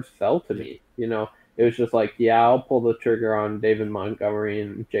the cards fell to me. It was just like, yeah, I'll pull the trigger on David Montgomery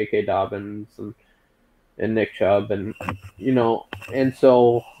and J.K. Dobbins and Nick Chubb, and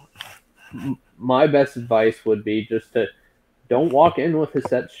so my best advice would be just to don't walk in with a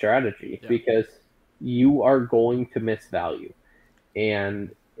set strategy because you are going to miss value,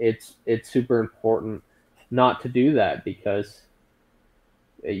 and it's super important not to do that because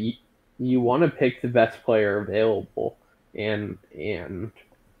you want to pick the best player available, and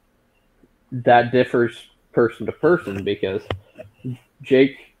that differs person to person because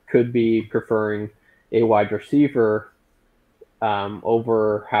Jake could be preferring a wide receiver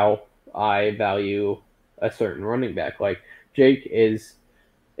over how I value a certain running back. Like Jake is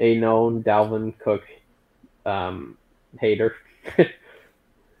a known Dalvin Cook hater,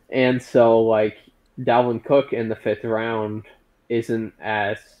 and so like Dalvin Cook in the 5th round isn't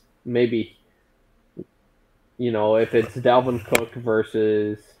as maybe if it's Dalvin Cook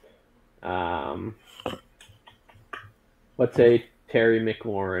versus let's say Terry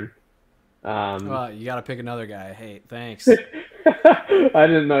McLaurin. Well, you got to pick another guy. Hey, thanks. I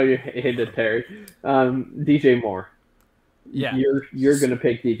didn't know you hated Terry. DJ Moore. Yeah. You're going to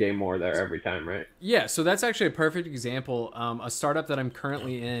pick DJ Moore there every time, right? Yeah, so that's actually a perfect example. A startup that I'm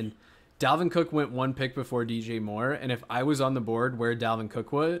currently in, Dalvin Cook went 1 pick before DJ Moore, and if I was on the board where Dalvin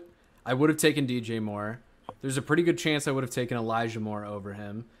Cook would, I would have taken DJ Moore. There's a pretty good chance I would have taken Elijah Moore over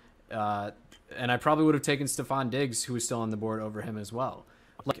him. And I probably would have taken Stephon Diggs, who was still on the board, over him as well.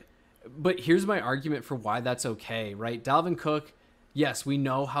 But here's my argument for why that's okay, right? Dalvin Cook, yes, we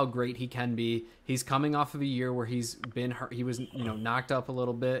know how great he can be. He's coming off of a year where he's been hurt. He was, knocked up a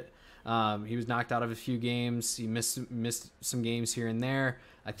little bit. He was knocked out of a few games. He missed some games here and there.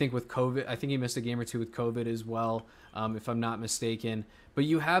 I think with COVID, I think he missed a game or two with COVID as well, if I'm not mistaken. But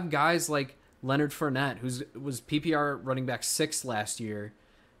you have guys like Leonard Fournette, was PPR running back 6 last year,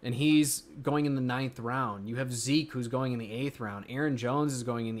 and he's going in the 9th round. You have Zeke, who's going in the 8th round. Aaron Jones is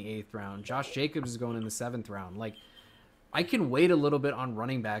going in the 8th round. Josh Jacobs is going in the 7th round. Like, I can wait a little bit on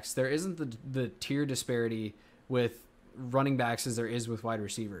running backs. There isn't the tier disparity with running backs as there is with wide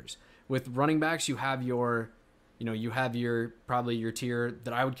receivers. With running backs, you have your probably your tier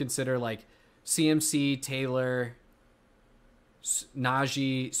that I would consider like CMC, Taylor,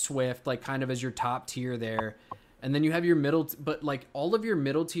 Najee, Swift, like kind of as your top tier there. And then you have your middle, but like all of your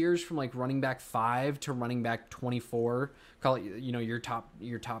middle tiers from like running back 5 to running back 24, call it, your top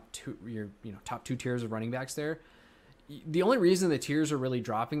 2 tiers of running backs there. The only reason the tiers are really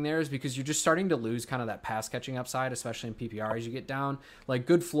dropping there is because you're just starting to lose kind of that pass catching upside, especially in PPR as you get down. Like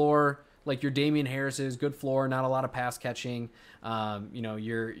good floor, like your Damian Harris is good floor, not a lot of pass catching.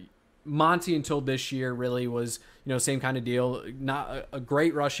 Your Monty until this year really was, same kind of deal. Not a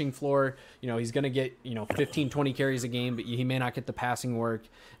great rushing floor. He's going to get, 15, 20 carries a game, but he may not get the passing work.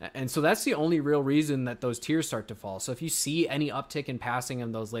 And so that's the only real reason that those tiers start to fall. So if you see any uptick in passing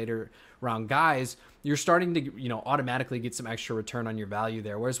in those later round guys, you're starting to, automatically get some extra return on your value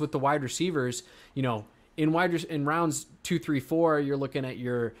there. Whereas with the wide receivers, in rounds 2, 3, 4, you're looking at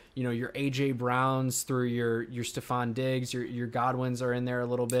your AJ Browns through your Stephon Diggs, your Godwins are in there a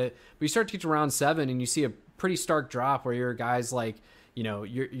little bit, but you start to get to round 7 and you see a pretty stark drop where you're guys like,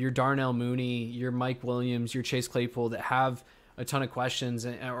 your Darnell Mooney, your Mike Williams, your Chase Claypool that have a ton of questions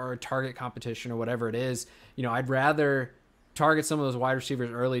or a target competition or whatever it is. I'd rather target some of those wide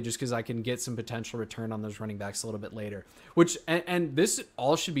receivers early just because I can get some potential return on those running backs a little bit later. Which and this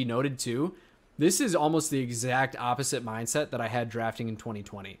all should be noted too. This is almost the exact opposite mindset that I had drafting in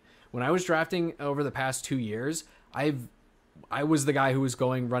 2020. When I was drafting over the past 2 years, I've I was the guy who was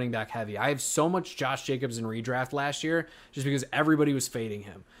going running back heavy. I have so much Josh Jacobs in redraft last year just because everybody was fading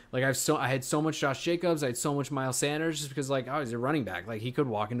him. Like I had so much Josh Jacobs, I had so much Miles Sanders just because like, oh, he's a running back. Like he could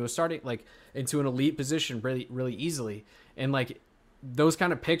walk into a starting like into an elite position really really easily. And like those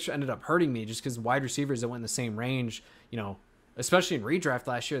kind of picks ended up hurting me just because wide receivers that went in the same range, especially in redraft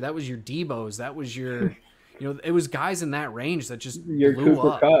last year, that was your Debos, that was your it was guys in that range that just Your blew Cooper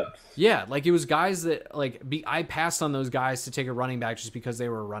up. Cups. Yeah, like it was guys that I passed on those guys to take a running back just because they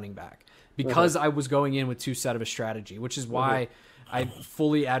were a running back. Because I was going in with two set of a strategy, which is why I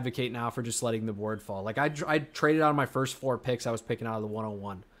fully advocate now for just letting the board fall. Like I traded out of my first 4 picks, I was picking out of the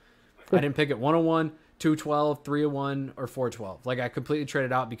 101. I didn't pick it 101, 212, 301, or 412. Like I completely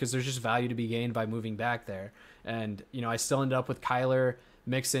traded out because there's just value to be gained by moving back there. And I still ended up with Kyler,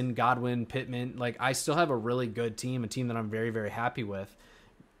 Mixon, Godwin, Pittman. Like I still have a really good team, a team that I'm very, very happy with.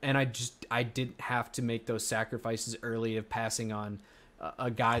 And I didn't have to make those sacrifices early of passing on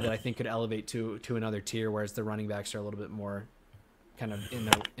a guy that I think could elevate to another tier, whereas the running backs are a little bit more kind of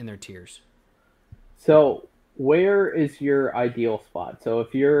in their tiers. So where is your ideal spot? So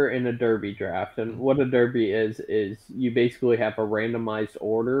if you're in a derby draft, and what a derby is you basically have a randomized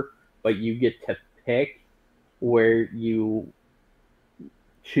order, but you get to pick where you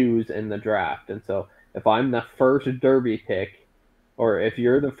choose in the draft. And so if I'm the first derby pick, or if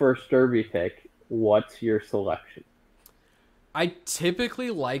you're the first derby pick, what's your selection? I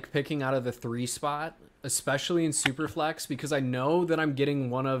typically like picking out of the 3 spot, especially in Superflex, because I know that I'm getting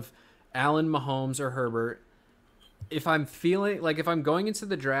one of Allen, Mahomes, or Herbert. If I'm going into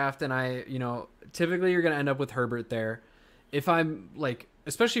the draft and typically you're going to end up with Herbert there. If I'm like,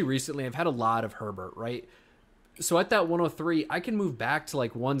 especially recently, I've had a lot of Herbert, right? So at that 103, I can move back to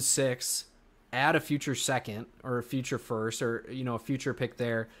like 1-6, add a future second or a future first or, a future pick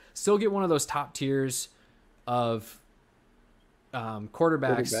there. Still get one of those top tiers of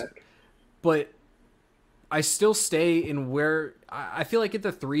quarterbacks, but I still stay in where I feel like at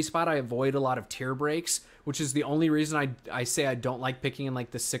the 3 spot, I avoid a lot of tier breaks, which is the only reason I say I don't like picking in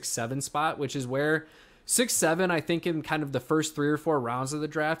like the 6-7 spot, which is where 6-7, I think in kind of the first 3 or 4 rounds of the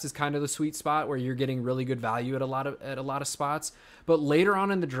draft is kind of the sweet spot where you're getting really good value at a lot of spots. But later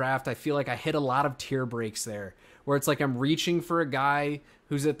on in the draft, I feel like I hit a lot of tier breaks there where it's like I'm reaching for a guy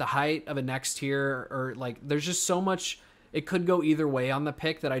who's at the height of a next tier, or like there's just so much. It could go either way on the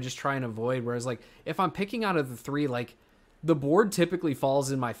pick that I just try and avoid. Whereas like if I'm picking out of the 3, like the board typically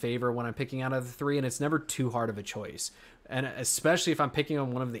falls in my favor when I'm picking out of the 3, and it's never too hard of a choice. And especially if I'm picking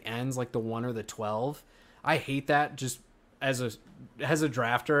on one of the ends, like the 1 or the 12, I hate that. Just as a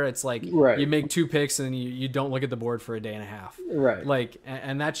drafter, it's like you make 2 picks and you don't look at the board for a day and a half. Right. Like,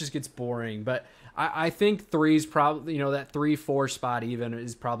 and that just gets boring. But I think 3 is probably, that 3-4 spot even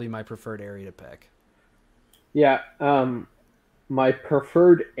is probably my preferred area to pick. Yeah, my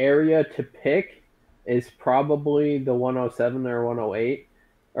preferred area to pick is probably the 107 or 108,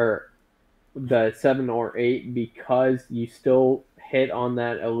 or the 7 or 8, because you still hit on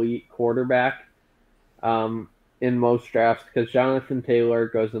that elite quarterback in most drafts, because Jonathan Taylor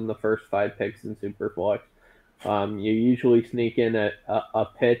goes in the first 5 picks in Superflex. You usually sneak in a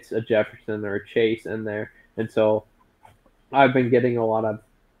Pitts, a Jefferson, or a Chase in there, and so I've been seeing a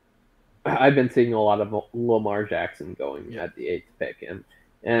lot of Lamar Jackson going at the 8th pick,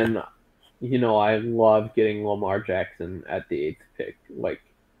 and I love getting Lamar Jackson at the 8th pick. Like,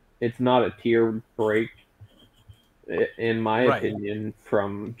 it's not a tier break, in my opinion,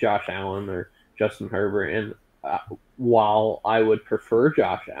 from Josh Allen or Justin Herbert. And while I would prefer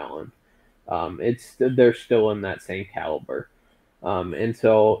Josh Allen, they're still in that same caliber. And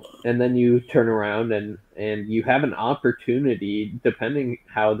then you turn around and you have an opportunity, depending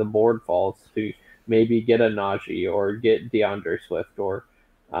how the board falls, to maybe get a Najee or get DeAndre Swift or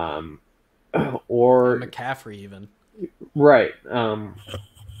McCaffrey even. Right.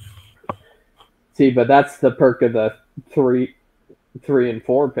 See, but that's the perk of the 3 and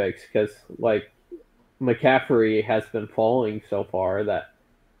 4 picks, because like McCaffrey has been falling so far that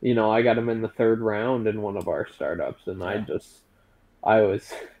I got him in the 3rd round in one of our startups, and I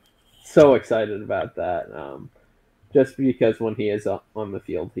was so excited about that, just because when he is on the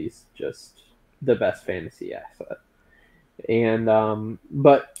field, he's just the best fantasy asset. And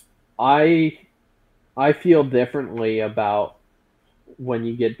but I feel differently about when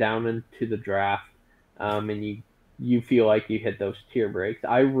you get down into the draft, and you feel like you hit those tier breaks.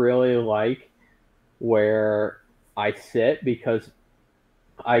 I really like where I sit, because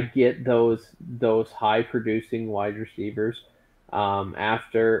I get those high producing wide receivers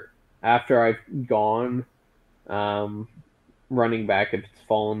after I've gone running back if it's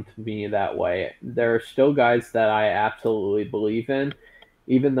fallen to me that way. There are still guys that I absolutely believe in,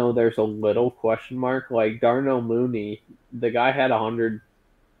 even though there's a little question mark. Like Darnell Mooney, the guy had 100,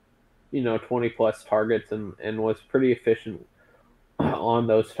 20 plus targets and was pretty efficient on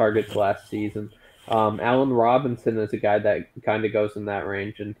those targets last season. Allen Robinson is a guy that kind of goes in that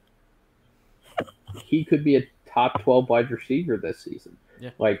range, and he could be a top 12 wide receiver this season.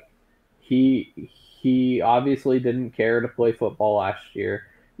 Yeah. Like he obviously didn't care to play football last year.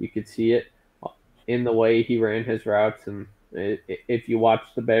 You could see it in the way he ran his routes, and if you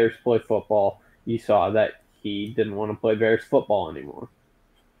watched the Bears play football, you saw that he didn't want to play Bears football anymore.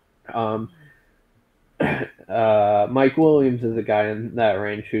 Um, Mike Williams is a guy in that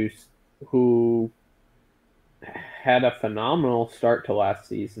range who had a phenomenal start to last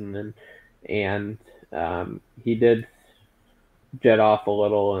season, and he did jet off a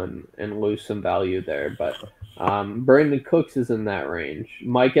little and lose some value there. But Brandon Cooks is in that range.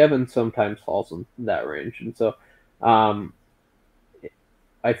 Mike Evans sometimes falls in that range, and so um,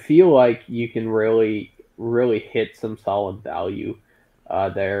 I feel like you can really hit some solid value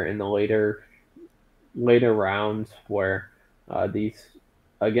there in the later rounds where these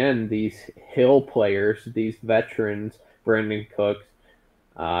hill players, these veterans, Brandon Cooks,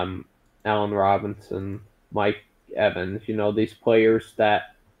 Allen Robinson, Mike Evans, these players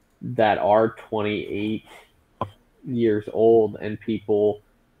that are 28 years old and people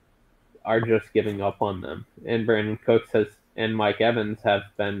are just giving up on them. And Brandon Cooks and Mike Evans have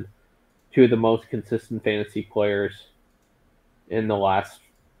been two of the most consistent fantasy players in the last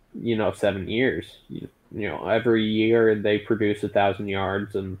 7 years. Every year they produce 1,000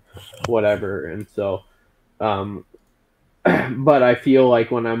 yards and whatever, and so but I feel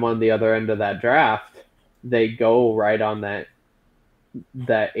like when I'm on the other end of that draft, they go right on that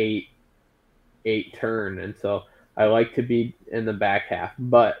eight turn, and so I like to be in the back half.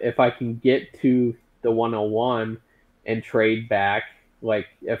 But if I can get to the 101 and trade back, like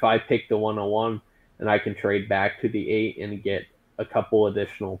if I pick the 101 and I can trade back to the 8 and get a couple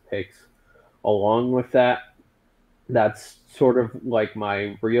additional picks along with that, that's sort of like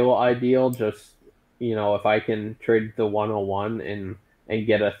my real ideal. Just if I can trade the 101 and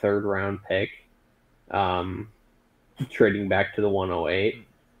get a third round pick, trading back to the 108,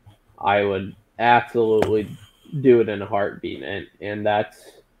 I would absolutely do it in a heartbeat, and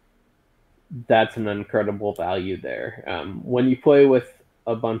that's an incredible value there. When you play with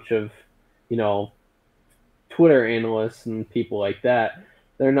a bunch of Twitter analysts and people like that,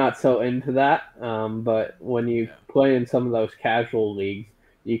 they're not so into that. But when you play in some of those casual leagues,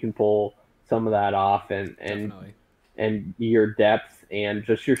 you can pull some of that off, and your depth and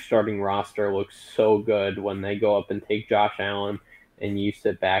just your starting roster looks so good when they go up and take Josh Allen, and you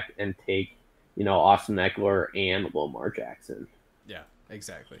sit back and take Austin Eckler and Lamar Jackson. Yeah,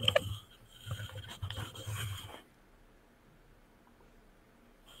 exactly.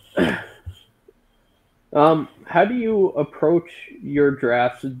 How do you approach your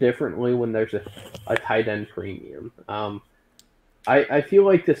drafts differently when there's a tight end premium? I feel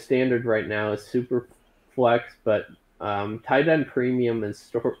like the standard right now is super flex, but tight end premium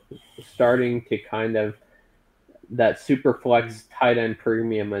is starting to kind of that super flex tight end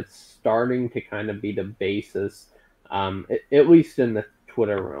premium. It's starting to kind of be the basis, at least in the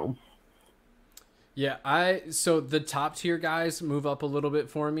Twitter realm. Yeah, so the top tier guys move up a little bit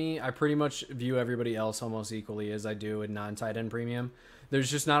for me. I pretty much view everybody else almost equally as I do in non-tight end premium. There's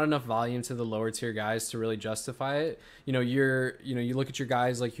just not enough volume to the lower tier guys to really justify it. You look at your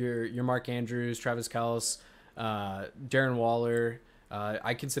guys like your Mark Andrews, Travis Kelce, Darren Waller.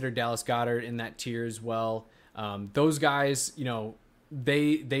 I consider Dallas Goedert in that tier as well. Those guys,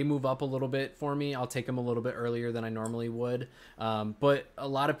 they move up a little bit for me. I'll take them a little bit earlier than I normally would. But a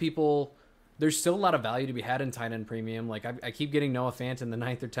lot of people, there's still a lot of value to be had in tight end premium. Like I keep getting Noah Fant in the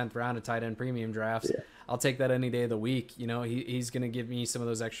 9th or 10th round of tight end premium drafts. Yeah. I'll take that any day of the week. He's going to give me some of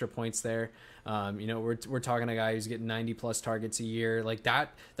those extra points there. We're talking a guy who's getting 90 plus targets a year. Like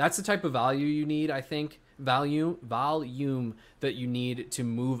that's the type of value you need. I think volume that you need to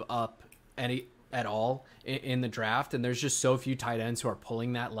move up at all in the draft. And there's just so few tight ends who are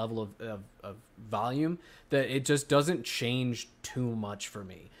pulling that level of volume that it just doesn't change too much for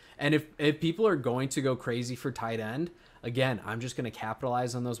me. And if people are going to go crazy for tight end, again, I'm just going to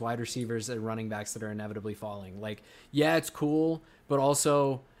capitalize on those wide receivers and running backs that are inevitably falling. Like, yeah, it's cool, but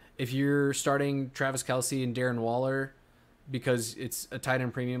also if you're starting Travis Kelce and Darren Waller because it's a tight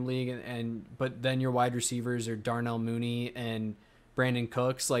end premium league, but then your wide receivers are Darnell Mooney and Brandon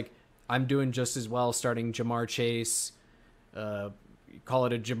Cooks, like I'm doing just as well starting Jamar Chase, call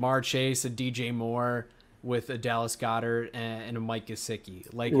it a Jamar Chase, a DJ Moore, with a Dallas Goedert and a Mike Gesicki.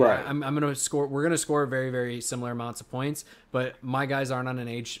 Like Right. I'm gonna score. We're gonna score very very similar amounts of points, but my guys aren't on an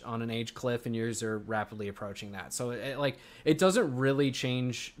age cliff, and yours are rapidly approaching that. So it doesn't really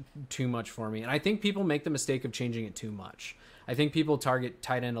change too much for me, and I think people make the mistake of changing it too much. I think people target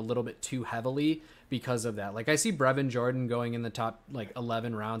tight end a little bit too heavily because of that. Like I see Brevin Jordan going in the top like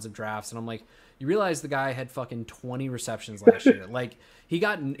 11 rounds of drafts, and I'm like, you realize the guy had fucking 20 receptions last year. Like he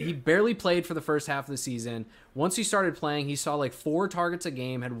barely played for the first half of the season. Once he started playing, he saw like 4 targets a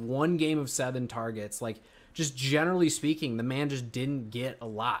game, had one game of 7 targets. Like just generally speaking, the man just didn't get a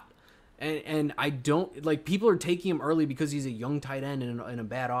lot. And I don't like people are taking him early because he's a young tight end in a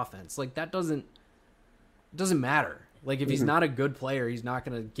bad offense. Like that doesn't matter. Like if he's not a good player, he's not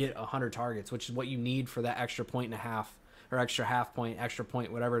going to get 100 targets, which is what you need for that extra point and a half or extra half point, extra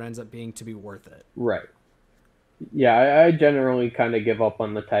point, whatever it ends up being to be worth it. Right. Yeah, I generally kind of give up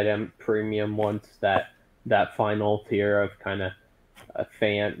on the tight end premium once that final tier of kind of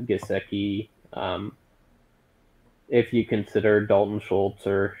Fant, Gesicki, if you consider Dalton Schultz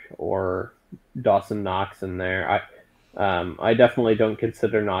or Dawson Knox in there. I definitely don't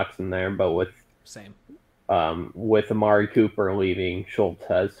consider Knox in there, but Same. With Amari Cooper leaving, Schultz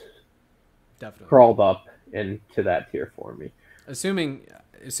has Definitely crawled up into that tier for me. Assuming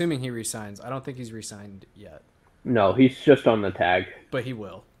he resigns. I don't think he's resigned yet. No, he's just on the tag. But he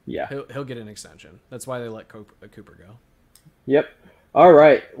will. Yeah. He'll get an extension. That's why they let Cooper go. Yep. All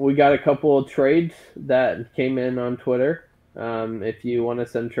right. We got a couple of trades that came in on Twitter. If you want to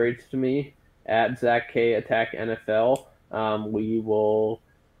send trades to me at Zach K Attack NFL, we will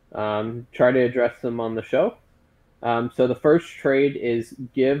try to address them on the show. So the first trade is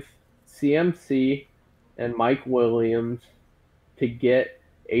give CMC and Mike Williams to get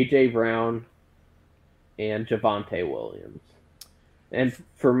AJ Brown and Javonte Williams. And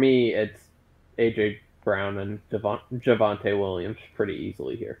for me, it's AJ Brown and Javonte Williams pretty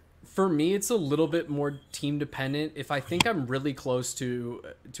easily here. For me, it's a little bit more team dependent. If I think I'm really close to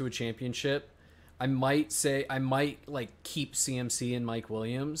a championship, I might like keep CMC and Mike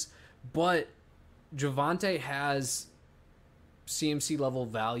Williams, but Javonte has CMC level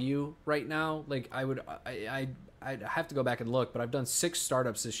value right now. Like I'd have to go back and look, but I've done 6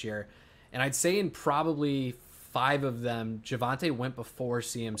 startups this year, and I'd say in probably 5 of them, Javonte went before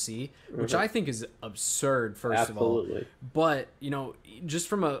CMC, which I think is absurd, first Absolutely. of all. But, just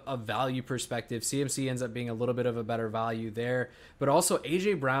from a value perspective, CMC ends up being a little bit of a better value there. But also,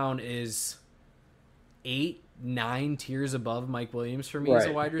 AJ Brown is 8-9 tiers above Mike Williams for me as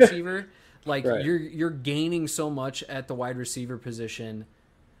a wide receiver. Like, you're gaining so much at the wide receiver position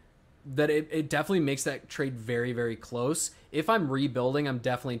that it definitely makes that trade very, very close. If I'm rebuilding, I'm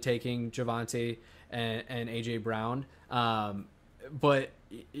definitely taking Javonte and AJ Brown. But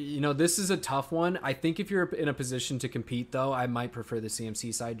this is a tough one. I think if you're in a position to compete, though, I might prefer the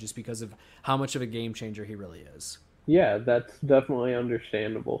CMC side just because of how much of a game changer he really is. Yeah, that's definitely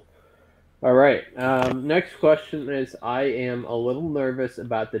understandable. All right. Next question is, I am a little nervous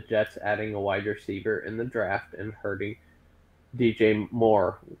about the Jets adding a wide receiver in the draft and hurting DJ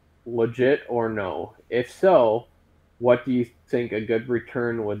Moore. Legit or no? If so, what do you think a good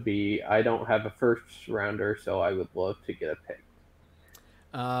return would be? I don't have a first rounder, so I would love to get a pick.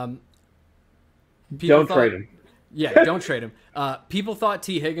 Don't trade him. Yeah, don't trade him. People thought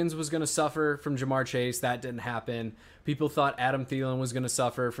T. Higgins was going to suffer from Jamar Chase. That didn't happen. People thought Adam Thielen was going to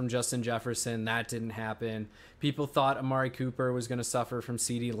suffer from Justin Jefferson. That didn't happen. People thought Amari Cooper was going to suffer from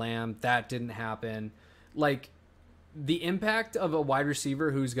CeeDee Lamb. That didn't happen. Like, the impact of a wide receiver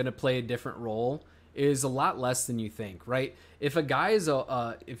who's going to play a different role is a lot less than you think, right? If a guy is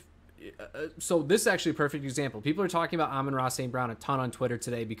so this is actually a perfect example. People are talking about Amon-Ra St. Brown a ton on Twitter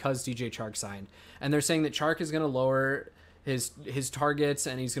today because DJ Chark signed, and they're saying that Chark is going to lower his targets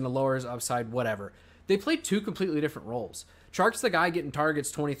and he's going to lower his upside, whatever. They play 2 completely different roles. Chark's the guy getting targets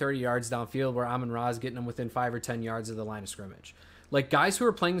 20, 30 yards downfield, where Amon-Ra is getting them within 5 or 10 yards of the line of scrimmage. Like, guys who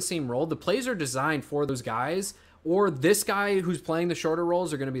are playing the same role, the plays are designed for those guys, or this guy who's playing the shorter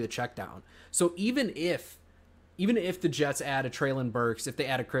roles are going to be the check down. So even if the Jets add a Treylon Burks, if they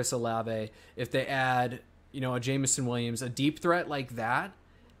add a Chris Olave, if they add, a Jamison Williams, a deep threat like that,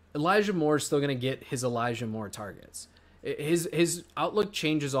 Elijah Moore is still going to get his Elijah Moore targets. His outlook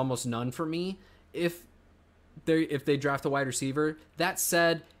changes almost none for me if they draft a wide receiver. That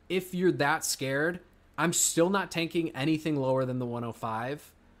said, if you're that scared, I'm still not tanking anything lower than the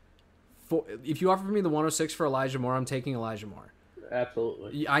 105. If you offer me the 106 for Elijah Moore, I'm taking Elijah Moore.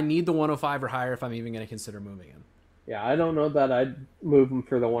 Absolutely. I need the 105 or higher if I'm even going to consider moving him. Yeah, I don't know that I'd move him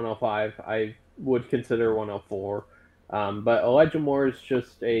for the 105. I would consider 104. But Elijah Moore is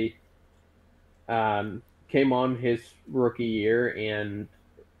just came on his rookie year and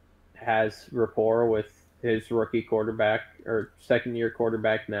has rapport with his rookie quarterback or second year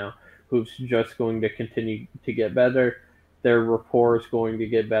quarterback now, who's just going to continue to get better. Their rapport is going to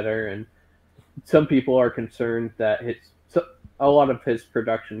get better, and some people are concerned that a lot of his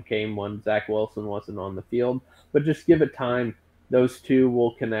production came when Zach Wilson wasn't on the field. But just give it time; those two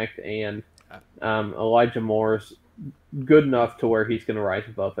will connect, and Elijah Moore's good enough to where he's going to rise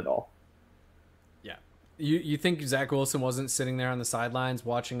above it all. Yeah. You think Zach Wilson wasn't sitting there on the sidelines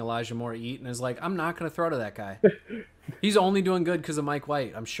watching Elijah Moore eat and is like, I'm not going to throw to that guy. He's only doing good because of Mike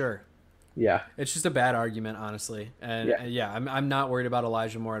White, I'm sure. Yeah. It's just a bad argument, honestly. And yeah, I'm not worried about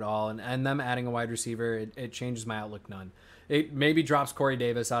Elijah Moore at all. And them adding a wide receiver, it changes my outlook none. It maybe drops Corey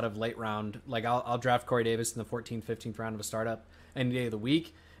Davis out of late round. Like I'll draft Corey Davis in the 14th, 15th round of a startup any day of the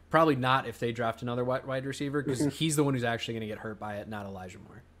week. Probably not if they draft another wide receiver because he's the one who's actually going to get hurt by it, not Elijah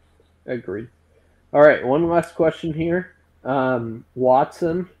Moore. Agreed. All right, one last question here.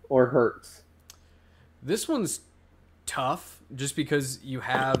 Watson or Hurts? This one's tough just because you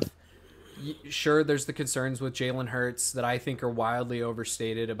have, sure, there's the concerns with Jalen Hurts that I think are wildly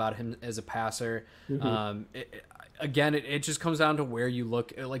overstated about him as a passer. Again, it just comes down to where you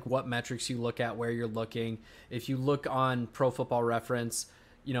look, like what metrics you look at, where you're looking. If you look on Pro Football Reference,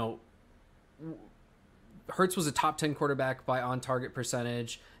 you know, Hurts was a top 10 quarterback by on target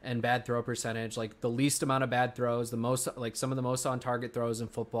percentage and bad throw percentage, like the least amount of bad throws, the most, like some of the most on target throws in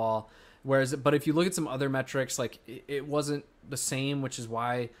football. Whereas, but if you look at some other metrics, like it wasn't the same, which is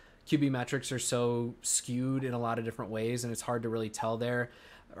why QB metrics are so skewed in a lot of different ways. And it's hard to really tell there.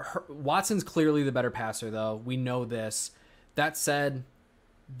 Watson's clearly the better passer though. We know this. That said,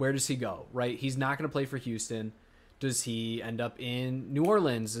 where does he go? Right. He's not going to play for Houston. Does he end up in New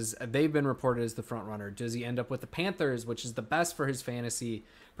Orleans? They've been reported as the front runner. Does he end up with the Panthers, which is the best for his fantasy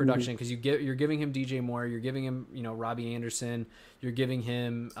production? Because you're giving him DJ Moore, you're giving him Robbie Anderson, you're giving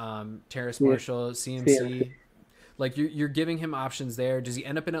him Terrace Marshall, CMC. Like you're giving him options there. Does he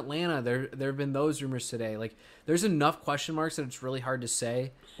end up in Atlanta? There have been those rumors today. Like there's enough question marks that it's really hard to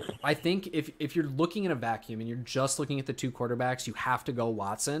say. I think if you're looking in a vacuum and you're just looking at the two quarterbacks, you have to go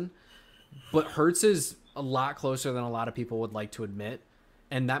Watson. But Hurts is a lot closer than a lot of people would like to admit,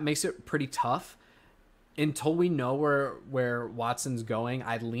 and that makes it pretty tough. Until we know where Watson's going,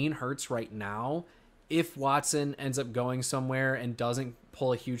 I'd lean Hurts right now. If Watson ends up going somewhere and doesn't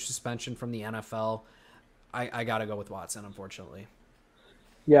pull a huge suspension from the NFL, I got to go with Watson, unfortunately.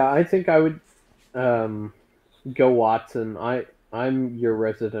 Yeah, I think I would go Watson. I'm your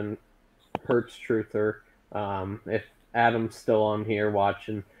resident Hurts truther. If Adam's still on here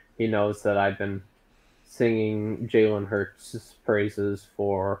watching, he knows that I've been singing Jalen Hurts' praises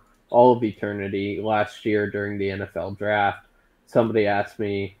for all of eternity. Last year during the NFL draft, somebody asked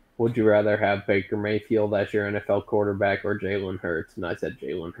me, would you rather have Baker Mayfield as your NFL quarterback or Jalen Hurts? And I said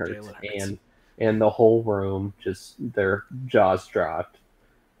Jalen Hurts. And the whole room just their jaws dropped.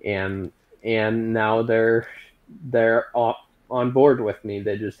 And now they're on board with me.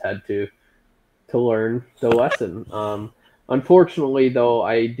 They just had to learn the lesson. Unfortunately, though,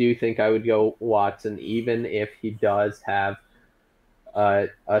 I do think I would go Watson, even if he does have a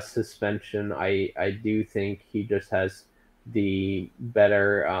suspension. I do think he just has the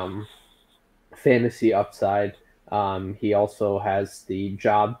better fantasy upside. He also has the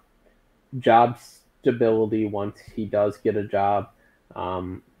job stability once he does get a job.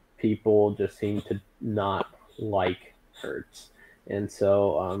 People just seem to not like Hurts. And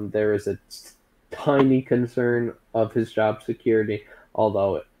so there is a tiny concern of his job security,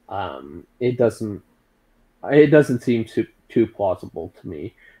 although it doesn't seem too plausible to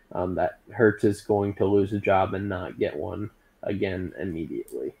me that Hurts is going to lose a job and not get one again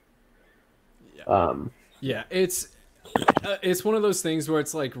immediately. Yeah, it's one of those things where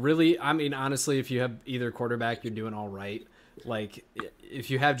it's like, really, I mean, honestly, if you have either quarterback, you're doing all right. Like if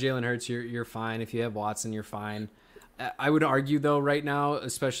you have Jalen Hurts, you're fine. If you have Watson, you're fine. I would argue though right now,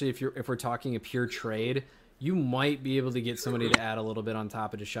 especially if we're talking a pure trade, you might be able to get somebody to add a little bit on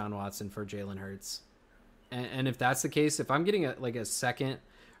top of Deshaun Watson for Jalen Hurts. And if that's the case, if I'm getting a second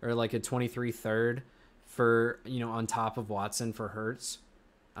or like a 23 third for, on top of Watson for Hurts,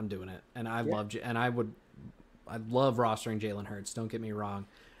 I'm doing it. And I'd love rostering Jalen Hurts. Don't get me wrong.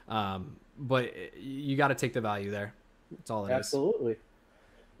 But you got to take the value there. That's all it is. Absolutely.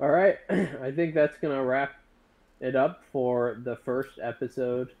 All right. I think that's going to wrap it up for the first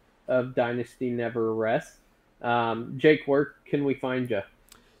episode of Dynasty Never Rests. Jake, where can we find you?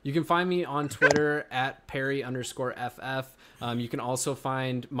 You can find me on Twitter at Perry_FF. You can also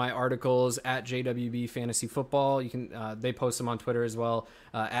find my articles at JWB Fantasy Football. You can they post them on Twitter as well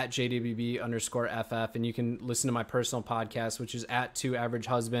at JWB_FF, and you can listen to my personal podcast, which is at 2 Average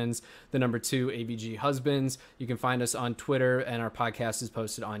Husbands, the number 2 AVG Husbands. You can find us on Twitter, and our podcast is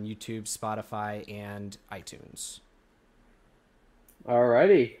posted on YouTube, Spotify, and iTunes.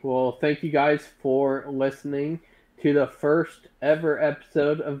 Alrighty. Well, thank you guys for listening to the first ever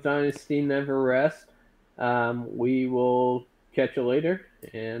episode of Dynasty Never Rest. We will catch you later,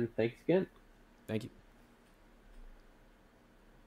 and thanks again. Thank you.